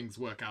how things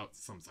work out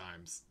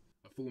sometimes.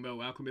 A Full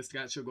Metal Alchemist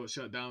gacha got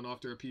shut down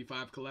after a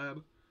P5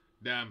 collab.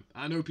 Damn,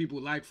 I know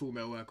people like Full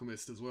Metal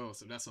Alchemist as well,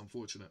 so that's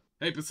unfortunate.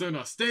 Hey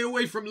Persona, stay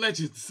away from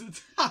Legends.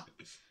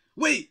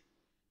 Wait.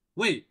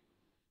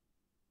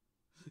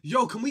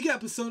 Yo, can we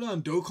get Persona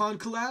and Dokkan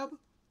collab?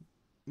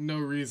 No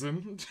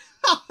reason.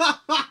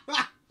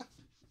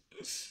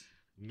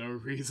 No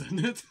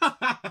reason.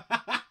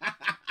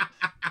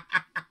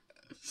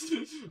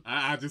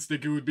 I just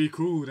think it would be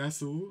cool,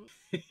 that's all.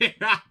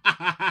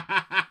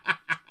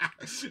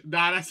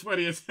 Nah, that's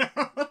funny as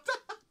hell.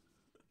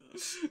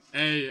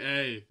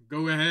 Hey,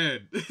 go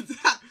ahead.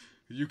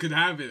 You can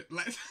have it.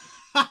 Like,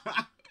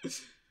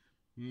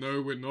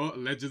 no, we're not.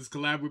 Legends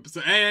collab with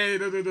Persona. Hey,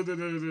 no.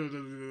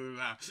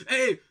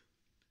 Hey,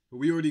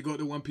 we already got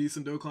the One Piece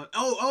and Dokkan.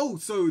 Oh,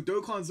 so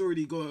Dokkan's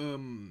already got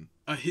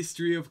a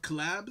history of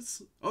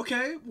collabs.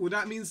 Okay, well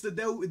that means that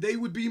they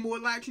would be more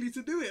likely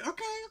to do it.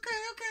 Okay.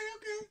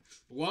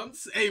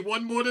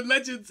 One more than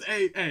Legends.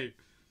 Hey,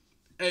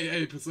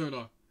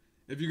 Persona.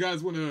 If you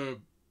guys want to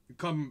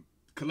come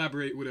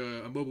collaborate with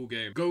a mobile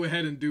game, go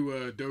ahead and do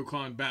a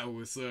Dokkan battle.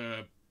 It's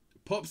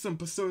pop some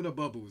Persona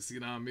bubbles.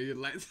 You know what I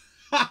mean? Like,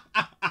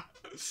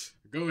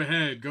 go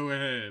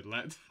ahead.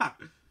 Like,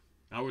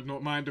 I would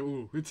not mind at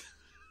all.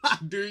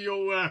 Do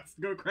your worst.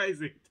 Go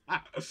crazy.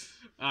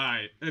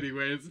 Alright,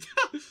 anyways.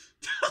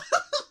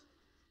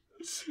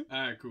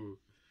 Alright, cool.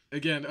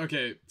 Again,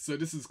 okay, so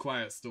this is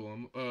Quiet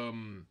Storm.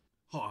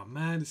 Oh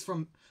man, it's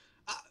from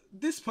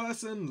this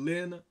person,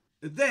 Lynn.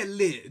 They're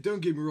lit, don't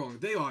get me wrong,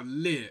 they are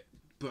lit.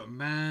 But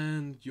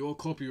man, you're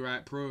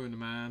copyright prone,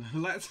 man.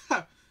 Like,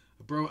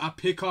 bro, I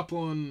pick up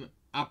on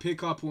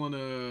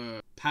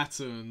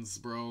patterns,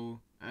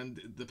 bro.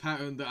 And the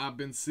pattern that I've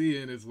been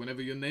seeing is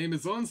whenever your name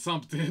is on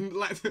something,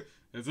 like,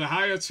 there's a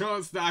higher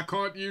chance that I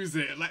can't use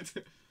it. Like,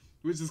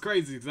 which is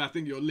crazy because I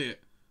think you're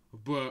lit.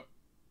 But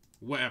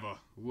whatever,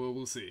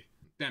 we'll see.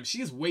 Damn,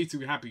 she is way too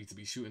happy to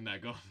be shooting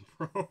that gun,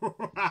 bro.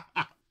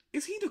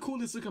 Is he the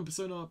coolest looking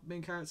Persona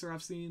main character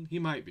I've seen? He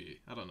might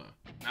be. I don't know.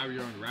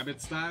 Mario and Rabbit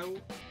style?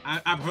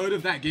 I've heard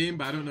of that game,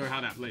 but I don't know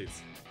how that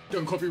plays.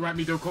 Don't copyright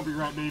me,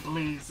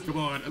 please. Come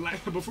on.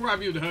 Like, before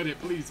I've even heard it,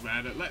 please,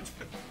 man. Like,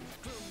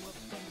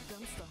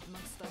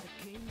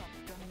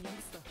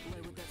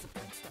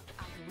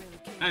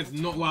 that's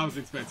not what I was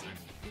expecting.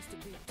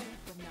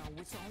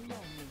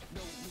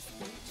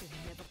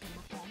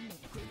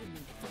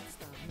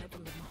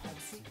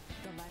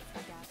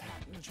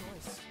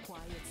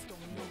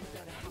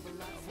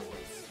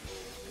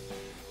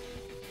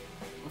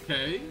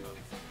 Okay.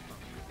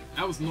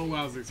 That was not what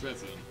I was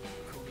expecting.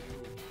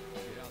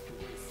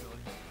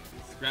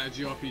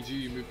 Strategy RPG,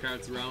 you move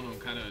characters around on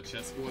kind of a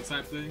chessboard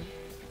type thing.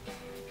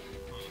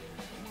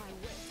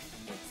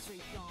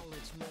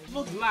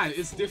 Not to lie,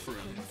 it's different.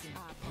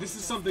 This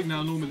is something that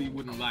I normally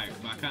wouldn't like,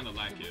 but I kind of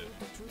like it.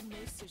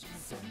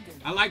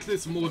 I like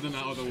this more than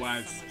I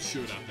otherwise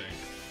should, I think.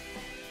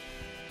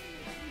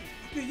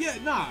 Okay, yeah,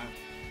 nah.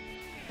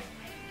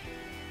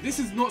 This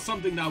is not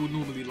something that I would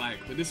normally like,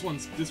 but this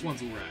one's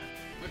alright.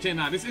 Okay,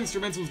 nah, this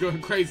instrumental's going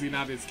crazy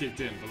now that it's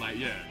kicked in, but like,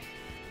 yeah.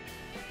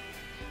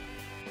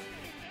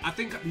 I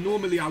think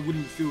normally I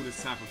wouldn't feel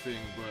this type of thing,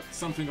 but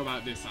something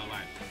about this I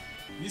like.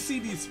 You see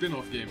these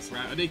spin-off games,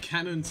 right? Are they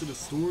canon to the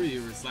story,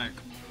 or is like,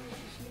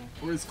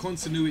 or is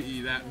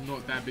continuity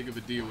not that big of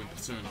a deal in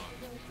Persona?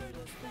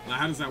 Like,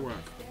 how does that work?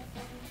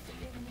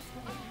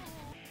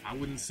 I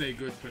wouldn't say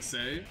good per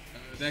se.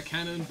 They're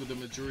canon, but the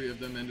majority of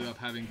them ended up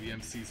having the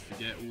MCs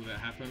forget all that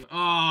happened.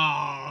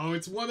 Oh,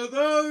 it's one of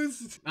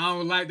those! I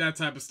don't like that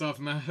type of stuff,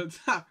 man.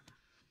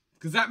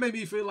 Because that made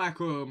me feel like,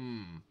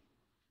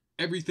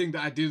 everything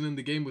that I did in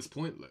the game was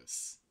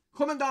pointless.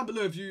 Comment down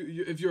below if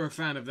you're a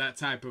fan of that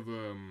type of,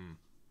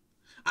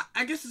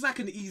 I guess it's like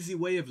an easy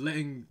way of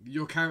letting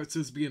your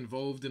characters be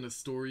involved in a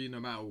story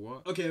no matter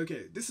what. Okay,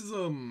 this is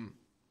a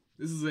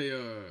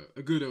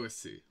good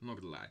OST, I'm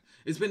not gonna lie.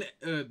 It's been,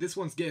 this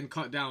one's getting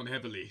cut down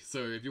heavily,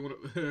 so if you want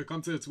to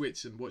come to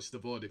Twitch and watch the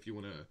VOD if you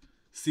want to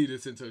see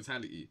this in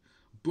totality.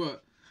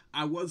 But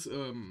I was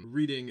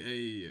reading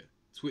a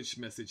Twitch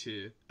message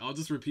here. I'll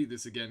just repeat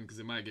this again because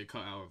it might get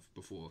cut out of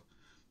before.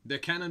 They're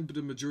canon, but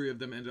the majority of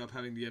them ended up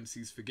having the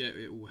MCs forget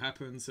it all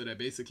happened, so they're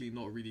basically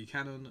not really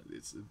canon.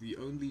 It's the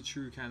only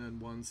true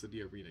canon ones are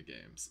the arena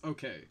games.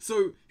 Okay,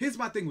 so here's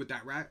my thing with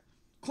that, right?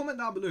 Comment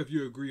down below if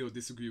you agree or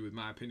disagree with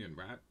my opinion,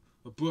 right?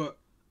 But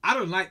I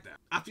don't like that.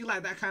 I feel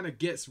like that kind of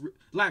gets,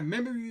 like,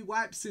 memory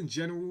wipes in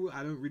general,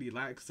 I don't really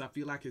like, because I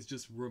feel like it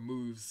just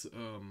removes,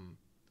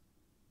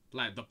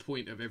 like, the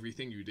point of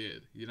everything you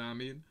did, you know what I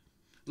mean?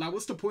 Like,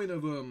 what's the point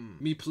of,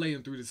 me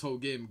playing through this whole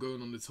game,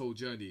 going on this whole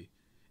journey,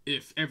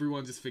 if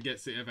everyone just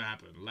forgets it ever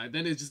happened? Like,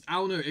 then it just, I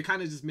don't know, it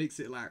kind of just makes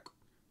it, like,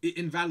 it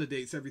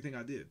invalidates everything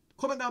I did.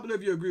 Comment down below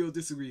if you agree or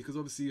disagree, because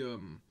obviously,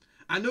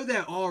 I know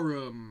there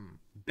are,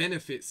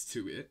 benefits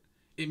to it.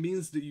 It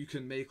means that you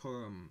can make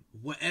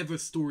whatever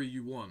story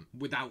you want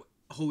without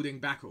holding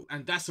back,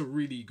 and that's a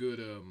really good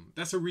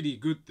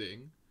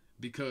thing,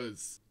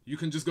 because you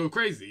can just go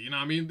crazy, you know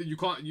what I mean? You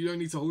don't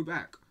need to hold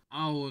back.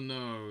 I don't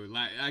know,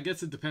 like, I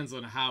guess it depends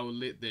on how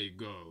lit they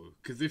go,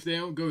 because if they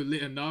don't go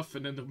lit enough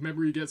and then the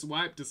memory gets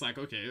wiped, it's like,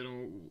 okay,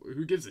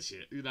 who gives a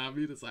shit, you know what I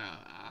mean? It's like,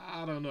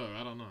 I don't know.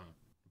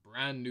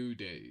 Brand new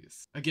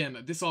days. Again,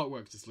 this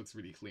artwork just looks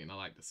really clean. I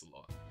like this a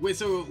lot. Wait,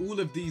 so are all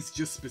of these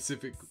just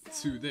specific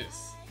to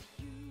this?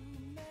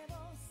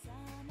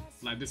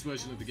 Like this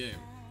version of the game?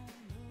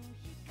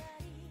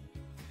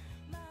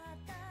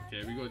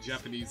 Okay, we got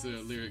Japanese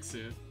lyrics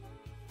here.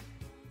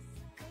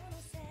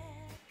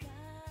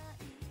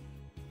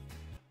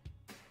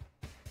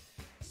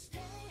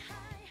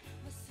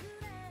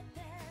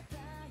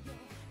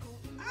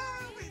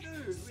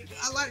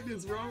 I like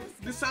this, bro.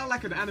 This sounds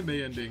like an anime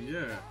ending,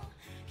 yeah.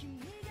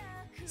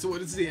 So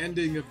what is the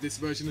ending of this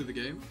version of the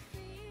game?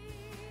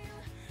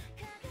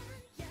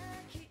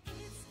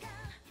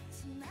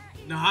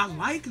 No, I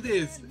like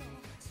this.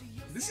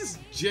 This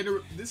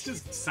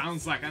just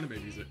sounds like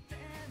anime music.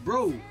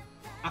 Bro,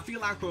 I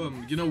feel like,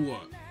 you know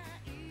what?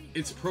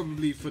 It's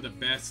probably for the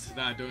best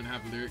that I don't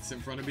have lyrics in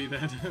front of me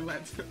then.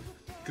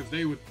 Because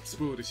they would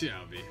spoil the shit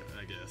out of me,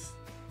 I guess.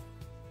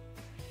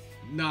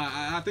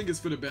 Nah, I think it's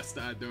for the best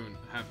that I don't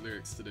have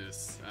lyrics to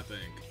this, I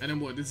think. And then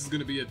what, this is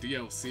gonna be a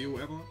DLC or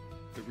whatever?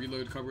 The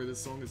reload cover of this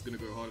song is gonna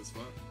go hard as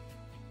fuck.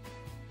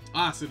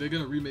 Ah, so they're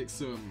gonna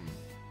remix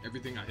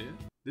Everything I Hear?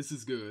 This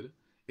is good.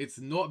 It's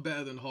not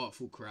better than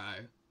Heartful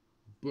Cry,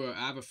 but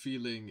I have a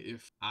feeling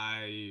if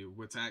I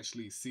were to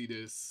actually see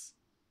this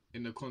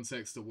in the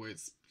context of where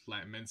it's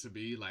like meant to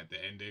be, like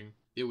the ending,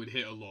 it would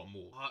hit a lot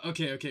more.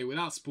 Okay,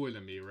 without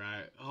spoiling me,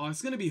 right? Oh,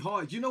 it's gonna be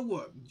hard. You know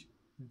what?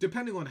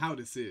 Depending on how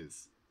this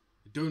is,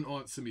 don't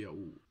answer me at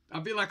all.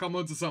 I feel like I'm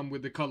onto something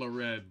with the color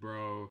red,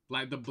 bro.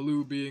 Like the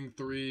blue being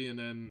 3 and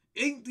then...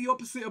 Ain't the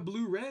opposite of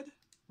blue red?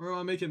 Or am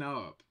I making that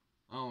up?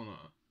 I don't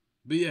know.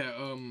 But yeah,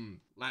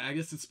 like I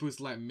guess it's supposed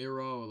to like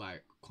mirror or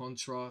like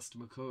contrast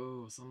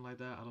Makoto or something like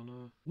that. I don't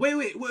know.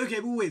 Wait,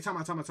 time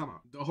out.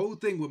 The whole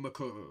thing with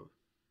Makoto,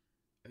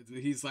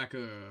 he's like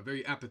a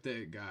very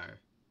apathetic guy.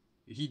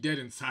 He dead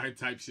inside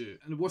type shit.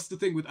 And what's the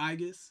thing with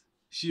Aegis?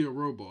 She a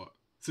robot.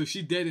 So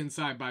she dead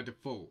inside by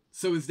default.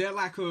 So is there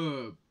like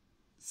a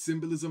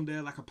symbolism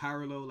there, like a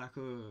parallel, like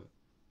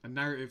a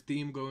narrative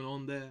theme going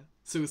on there?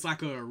 So it's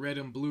like a red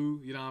and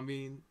blue, you know what I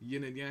mean?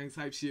 Yin and yang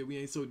type shit. We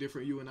ain't so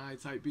different, you and I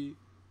type beat.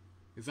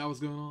 Is that what's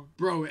going on?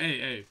 Bro,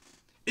 hey.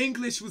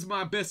 English was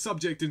my best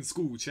subject in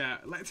school,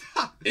 chat. Like,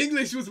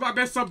 English was my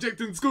best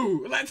subject in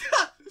school. Like,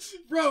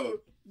 bro,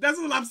 that's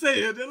what I'm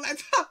saying.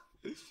 Like,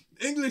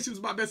 English was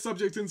my best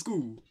subject in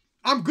school.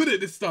 I'm good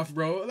at this stuff,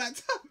 bro.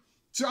 Like,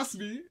 trust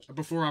me.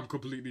 Before I'm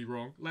completely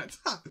wrong. Like,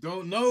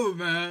 don't know,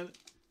 man.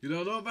 You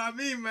don't know about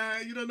me,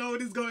 man. You don't know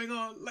what is going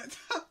on. Like,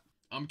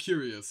 I'm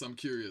curious.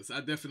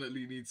 I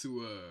definitely need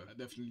to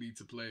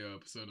play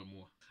Persona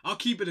more. I'll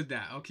keep it at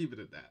that.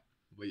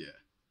 But yeah.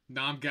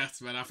 Nah, I'm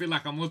gassed, man. I feel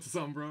like I'm onto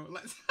something, bro.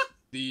 Like,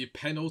 The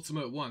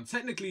penultimate one.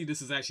 Technically,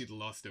 this is actually the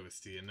last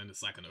OST, and then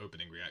it's like an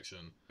opening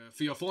reaction.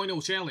 For your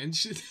final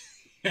challenge,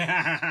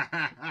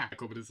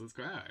 comment and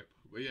subscribe.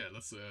 But yeah,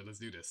 let's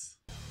do this.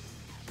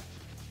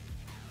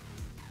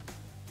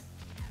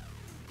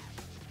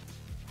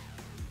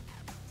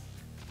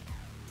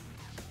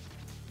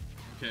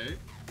 Okay.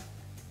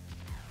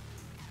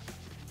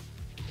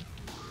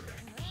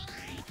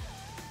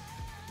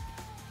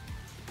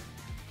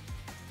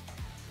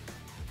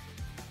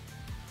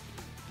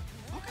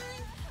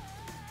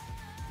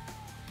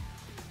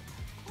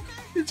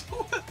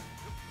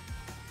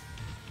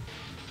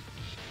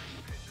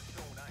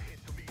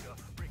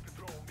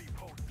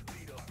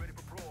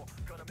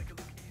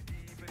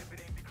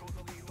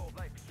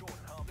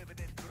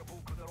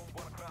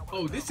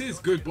 Oh, this is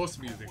good boss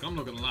music, I'm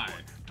not gonna lie.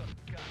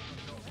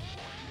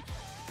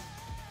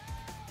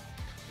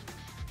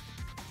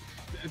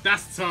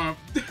 That's tough.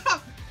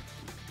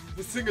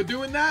 The singer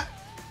doing that?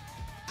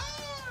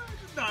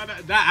 Nah,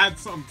 that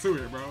adds something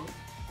to it, bro.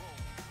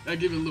 That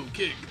give it a little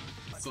kick.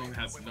 The song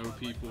has no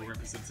people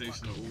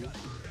representation at all.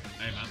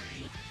 Hey, man.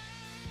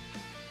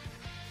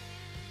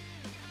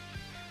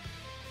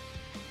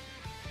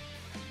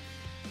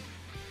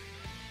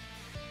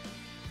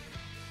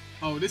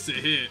 Oh, this a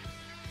hit.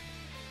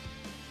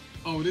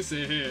 Oh, this a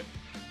hit.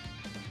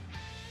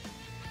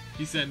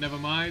 He said, never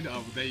mind.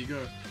 Oh, there you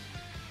go.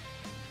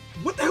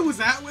 What the hell was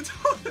that?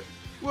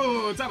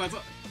 Whoa, time out.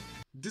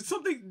 Did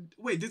something...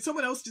 Wait, did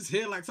someone else just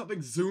hear like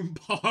something zoom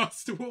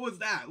past? What was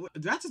that?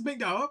 Did I just make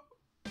that up?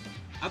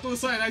 I thought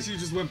something actually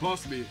just went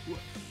past me.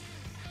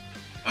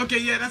 Okay,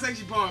 yeah, that's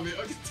actually part of it.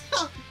 Okay.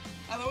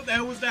 I don't know what the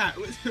hell was that.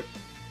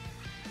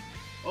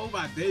 Oh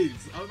my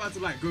days. I was about to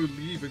like go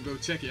leave and go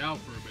check it out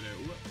for a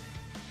minute. What?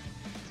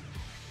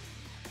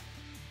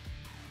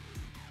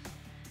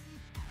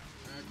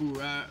 Cool,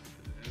 that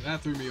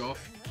threw me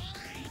off.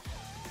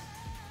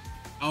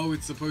 Oh,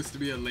 it's supposed to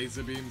be a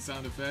laser beam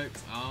sound effect?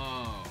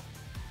 Oh.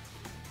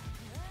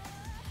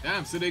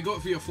 Damn, so they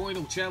got for your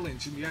final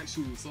challenge in the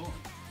actual song.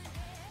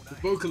 The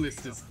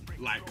vocalist is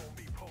like,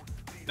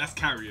 that's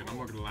carrying, I'm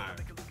not gonna lie.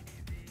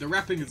 The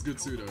rapping is good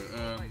too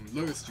though.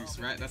 Lotus Juice,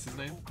 right? That's his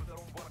name?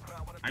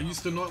 I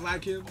used to not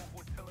like him,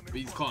 but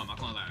he's calm, I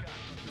can't lie.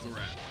 He's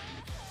alright.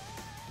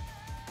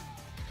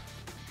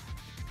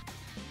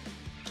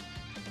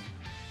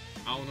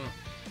 I don't know.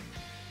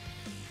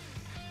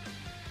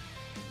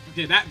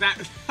 Okay, that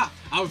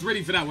I was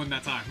ready for that one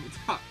that time.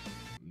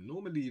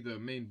 Normally the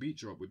main beat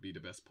drop would be the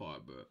best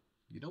part, but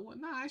you know what?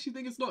 Nah, I actually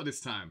think it's not this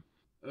time.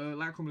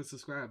 Like, comment, and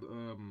subscribe.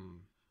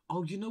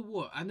 Oh, you know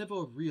what? I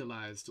never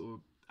realized,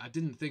 or I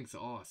didn't think to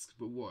ask,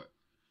 but what?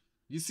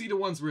 You see the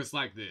ones where it's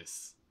like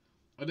this.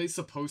 Are they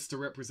supposed to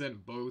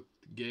represent both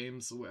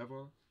games or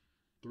whatever?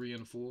 3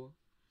 and 4?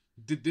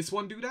 Did this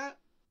one do that?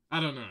 I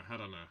don't know.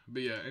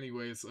 But yeah,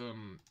 anyways,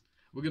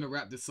 we're gonna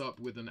wrap this up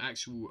with an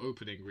actual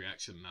opening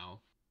reaction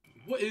now.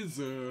 What is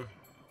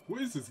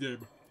this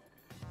game?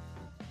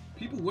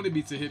 People wanted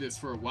me to hit this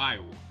for a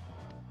while.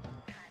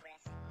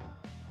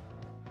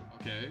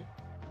 Okay.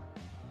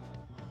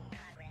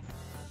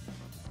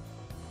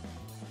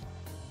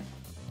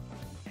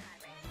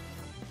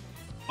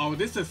 Oh,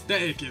 this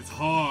aesthetic is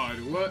hard.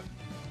 What?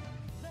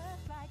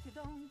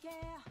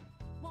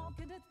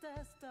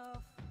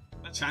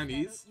 Not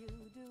Chinese.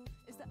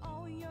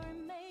 Oh,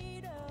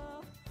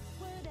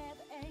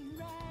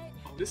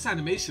 this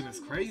animation is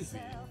crazy.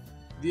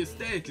 The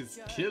aesthetic is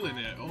killing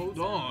it. Hold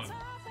on.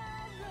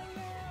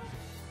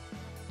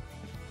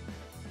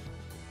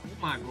 Oh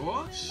my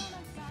gosh.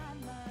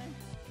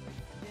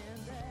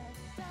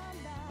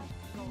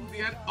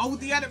 Oh,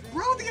 the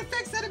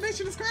effects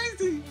animation is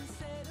crazy.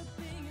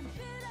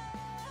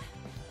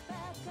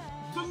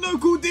 The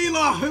local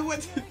dealer.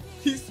 What?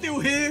 He's still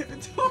here.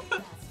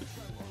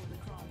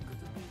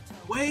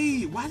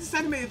 Wait, why is this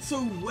animated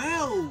so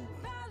well?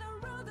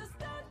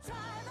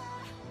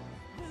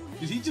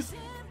 Did he just...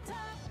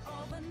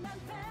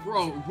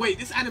 Bro, wait,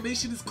 this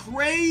animation is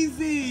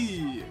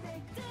crazy!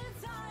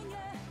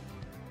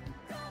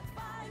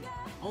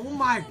 Oh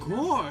my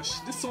gosh,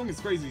 this song is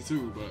crazy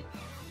too, but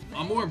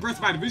I'm more impressed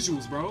by the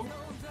visuals, bro.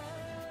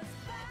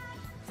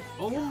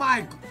 Oh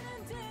my...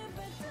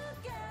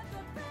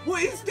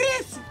 What is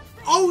this?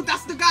 Oh,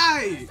 that's the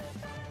guy!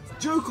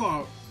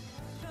 Joker!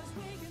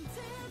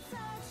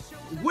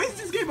 What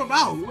is this game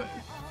about?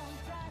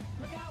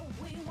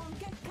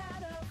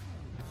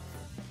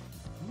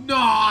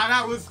 Nah,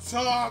 that was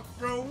tough,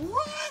 bro.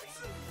 What?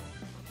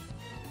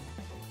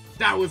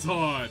 That was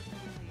hard.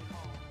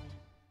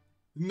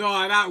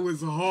 Nah, that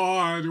was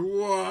hard.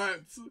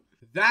 What?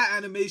 That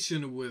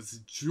animation was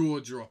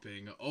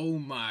jaw-dropping. Oh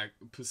my.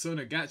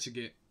 Persona Gacha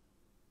game.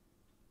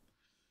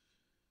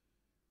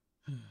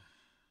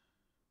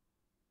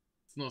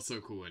 It's not so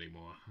cool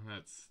anymore.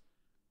 That's...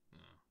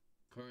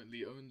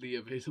 Currently only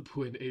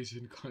available in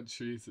Asian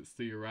countries. It's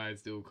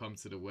theorized it will come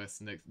to the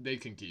West next. They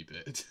can keep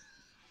it.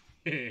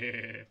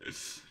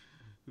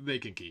 They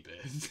can keep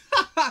it.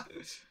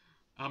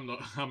 I'm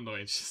not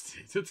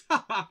interested.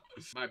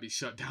 Might be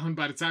shut down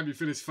by the time you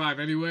finish 5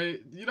 anyway.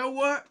 You know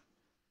what?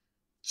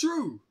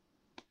 True.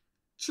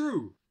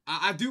 True.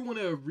 I do want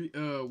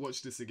to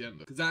watch this again though,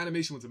 because the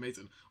animation was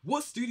amazing.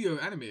 What studio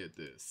animated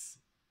this?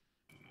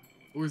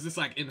 Or is this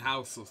like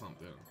in-house or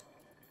something?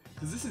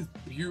 Because this is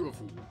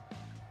beautiful.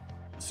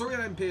 Sorry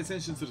I didn't pay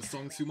attention to the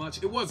song too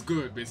much. It was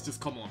good, but it's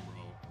just, come on,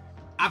 bro.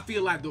 I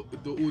feel like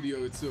the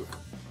audio took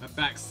a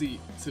backseat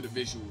to the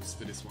visuals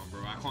for this one,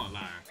 bro. I can't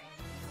lie.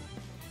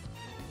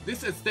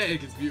 This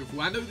aesthetic is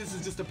beautiful. I know this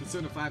is just a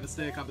Persona 5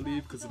 aesthetic, I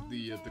believe, because of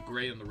the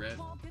gray and the red.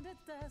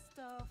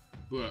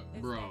 But,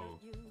 bro,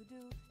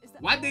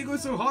 why'd they go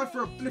so hard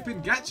for a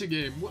flipping gacha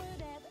game? What?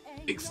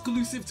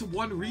 Exclusive to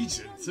one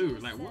region, too.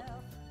 Like,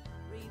 what?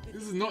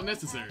 This is not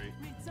necessary.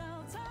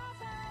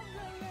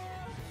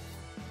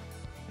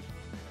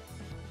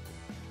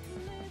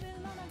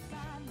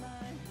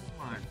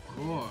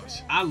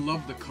 Gosh, I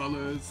love the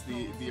colors,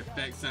 the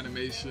effects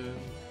animation,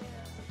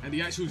 and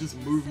the actual just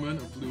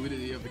movement and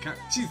fluidity of the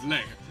character. She's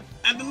laying,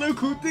 and the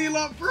local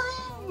dealer,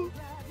 bro.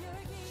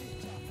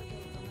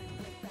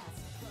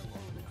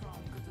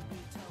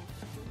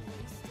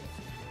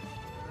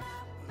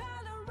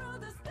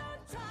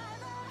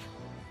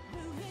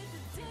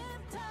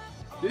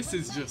 This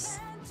is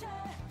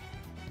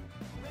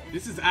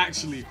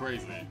actually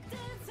crazy.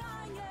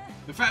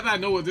 The fact that I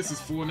know what this is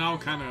for now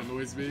kind of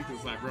annoys me,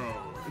 because like, bro.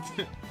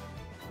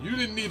 You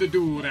didn't need to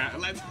do all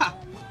that. Like,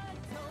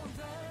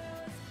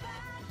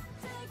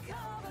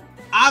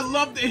 I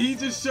love that he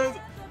just shows.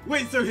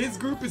 Wait, so his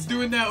group is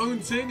doing their own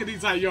thing, and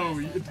he's like,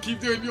 "Yo, keep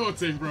doing your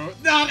thing, bro."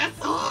 No, that's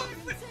hard.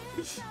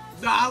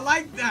 No, I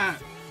like that.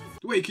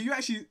 Wait, can you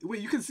actually? Wait,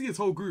 you can see his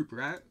whole group,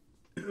 right?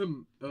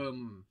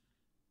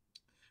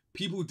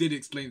 People did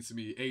explain to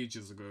me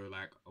ages ago,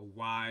 like,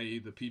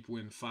 why the people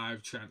in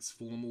 5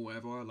 transform or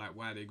whatever, like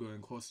why they go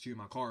in costume.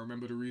 I can't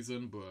remember the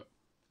reason, but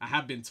I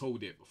have been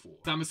told it before.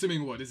 So I'm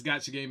assuming what, this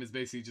gacha game is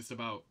basically just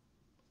about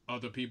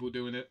other people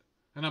doing it.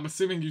 And I'm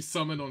assuming you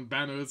summon on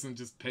banners and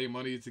just pay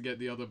money to get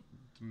the other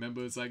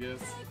members, I guess.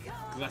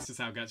 Because that's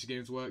just how gacha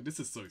games work. This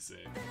is so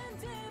sick.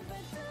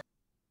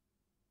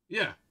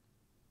 Yeah.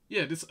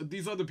 Yeah,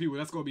 these other people,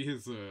 that's gotta be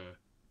his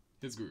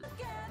group.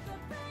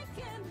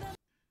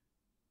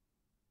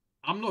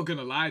 I'm not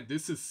gonna lie,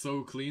 this is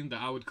so clean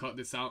that I would cut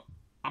this out.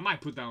 I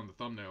might put that on the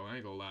thumbnail, I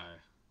ain't gonna lie.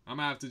 I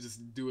might have to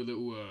just do a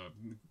little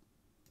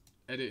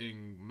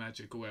editing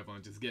magic or whatever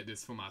and just get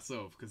this for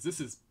myself, because this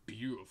is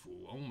beautiful.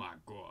 Oh my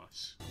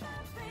gosh.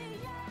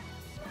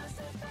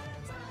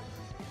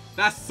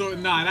 That's so,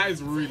 nah, that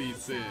is really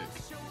sick.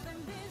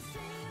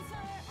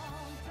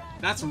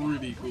 That's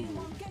really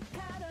cool.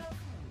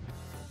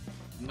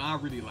 Nah,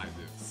 I really like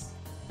this.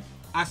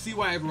 I see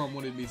why everyone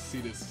wanted me to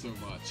see this so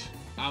much.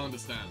 I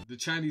understand. The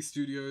Chinese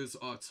studios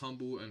are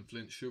Tumble and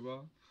Flint Sugar.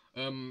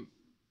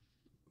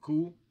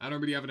 Cool. I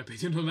don't really have an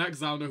opinion on that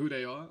because I don't know who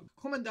they are.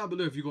 Comment down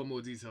below if you got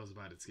more details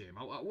about this game.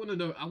 I want to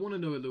know. I want to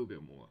know a little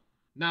bit more.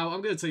 Now,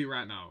 I'm gonna tell you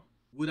right now.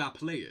 Would I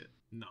play it?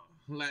 No.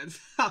 Like,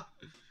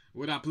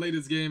 would I play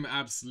this game?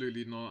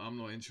 Absolutely not. I'm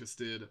not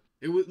interested.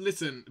 It was,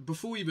 listen,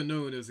 before even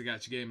knowing it was a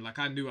gacha game, like,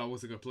 I knew I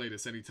wasn't gonna play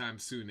this anytime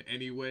soon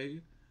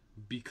anyway,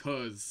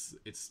 because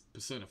it's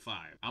Persona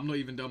 5. I'm not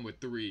even done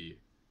with 3.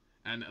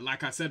 And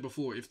like I said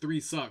before, if 3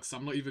 sucks,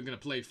 I'm not even gonna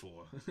play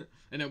 4.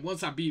 And then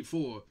once I beat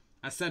 4,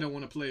 I said I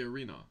want to play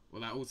Arena,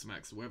 or like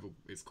Ultimax, whatever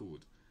it's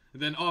called.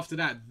 And then after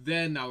that,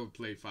 then I would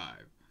play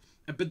 5.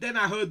 But then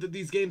I heard that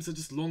these games are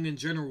just long in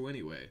general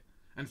anyway.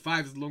 And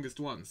 5 is the longest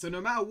one. So no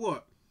matter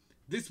what,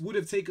 this would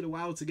have taken a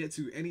while to get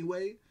to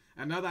anyway.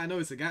 And now that I know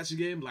it's a gacha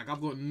game, like,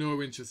 I've got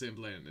no interest in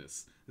playing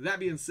this.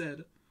 That being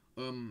said,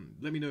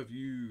 let me know if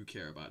you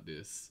care about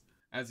this.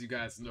 As you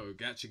guys know,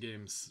 gacha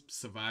games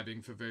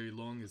surviving for very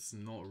long is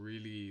not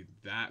really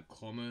that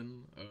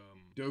common.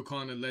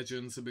 Dokkan and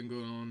Legends have been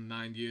going on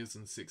 9 years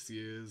and 6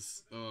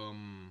 years.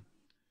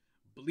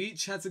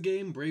 Bleach has a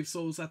game, Brave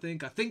Souls, I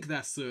think. I think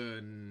that's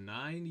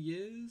 9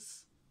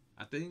 years?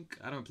 I think.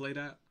 I don't play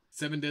that.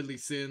 7 Deadly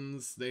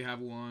Sins, they have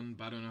one,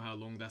 but I don't know how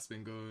long that's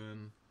been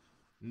going.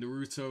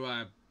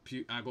 Naruto,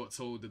 I got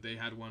told that they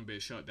had one, but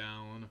it shut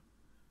down.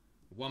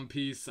 One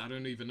Piece, I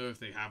don't even know if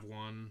they have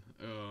one.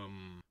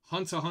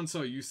 Hunter x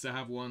Hunter used to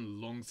have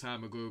one long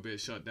time ago, but it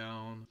shut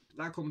down.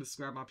 Like, comment,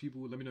 subscribe, my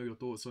people. Let me know your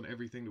thoughts on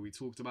everything that we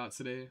talked about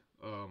today.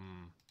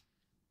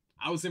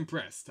 I was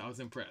impressed.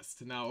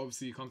 Now,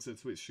 obviously, you come to the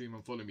Twitch stream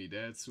and follow me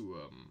there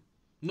to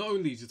not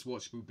only just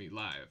watch Move Me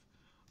live,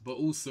 but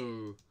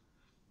also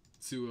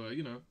to,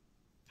 you know,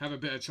 have a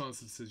better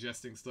chance of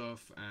suggesting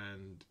stuff,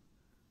 and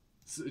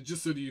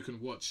just so that you can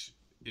watch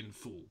in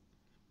full.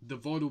 The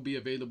VOD will be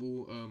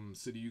available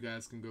so that you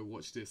guys can go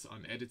watch this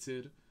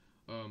unedited.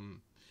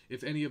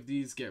 If any of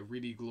these get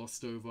really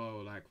glossed over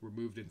or like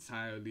removed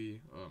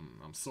entirely,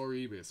 I'm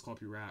sorry, but it's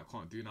copyright. I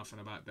can't do nothing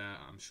about that.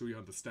 I'm sure you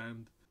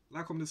understand.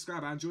 Like, comment,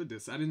 subscribe. I enjoyed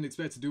this. I didn't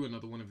expect to do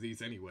another one of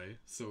these anyway.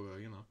 So,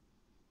 you know.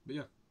 But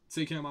yeah,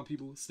 take care, my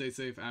people. Stay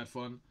safe. Add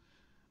fun.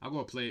 I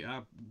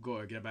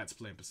gotta get back to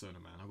playing Persona,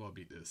 man. I gotta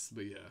beat this.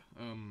 But yeah,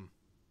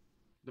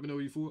 let me know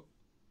what you thought.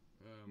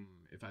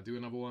 If I do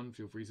another one,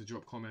 feel free to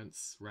drop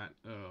comments right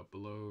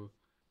below.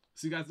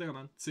 See you guys there,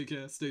 man. Take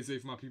care. Stay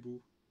safe, my people.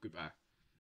 Goodbye.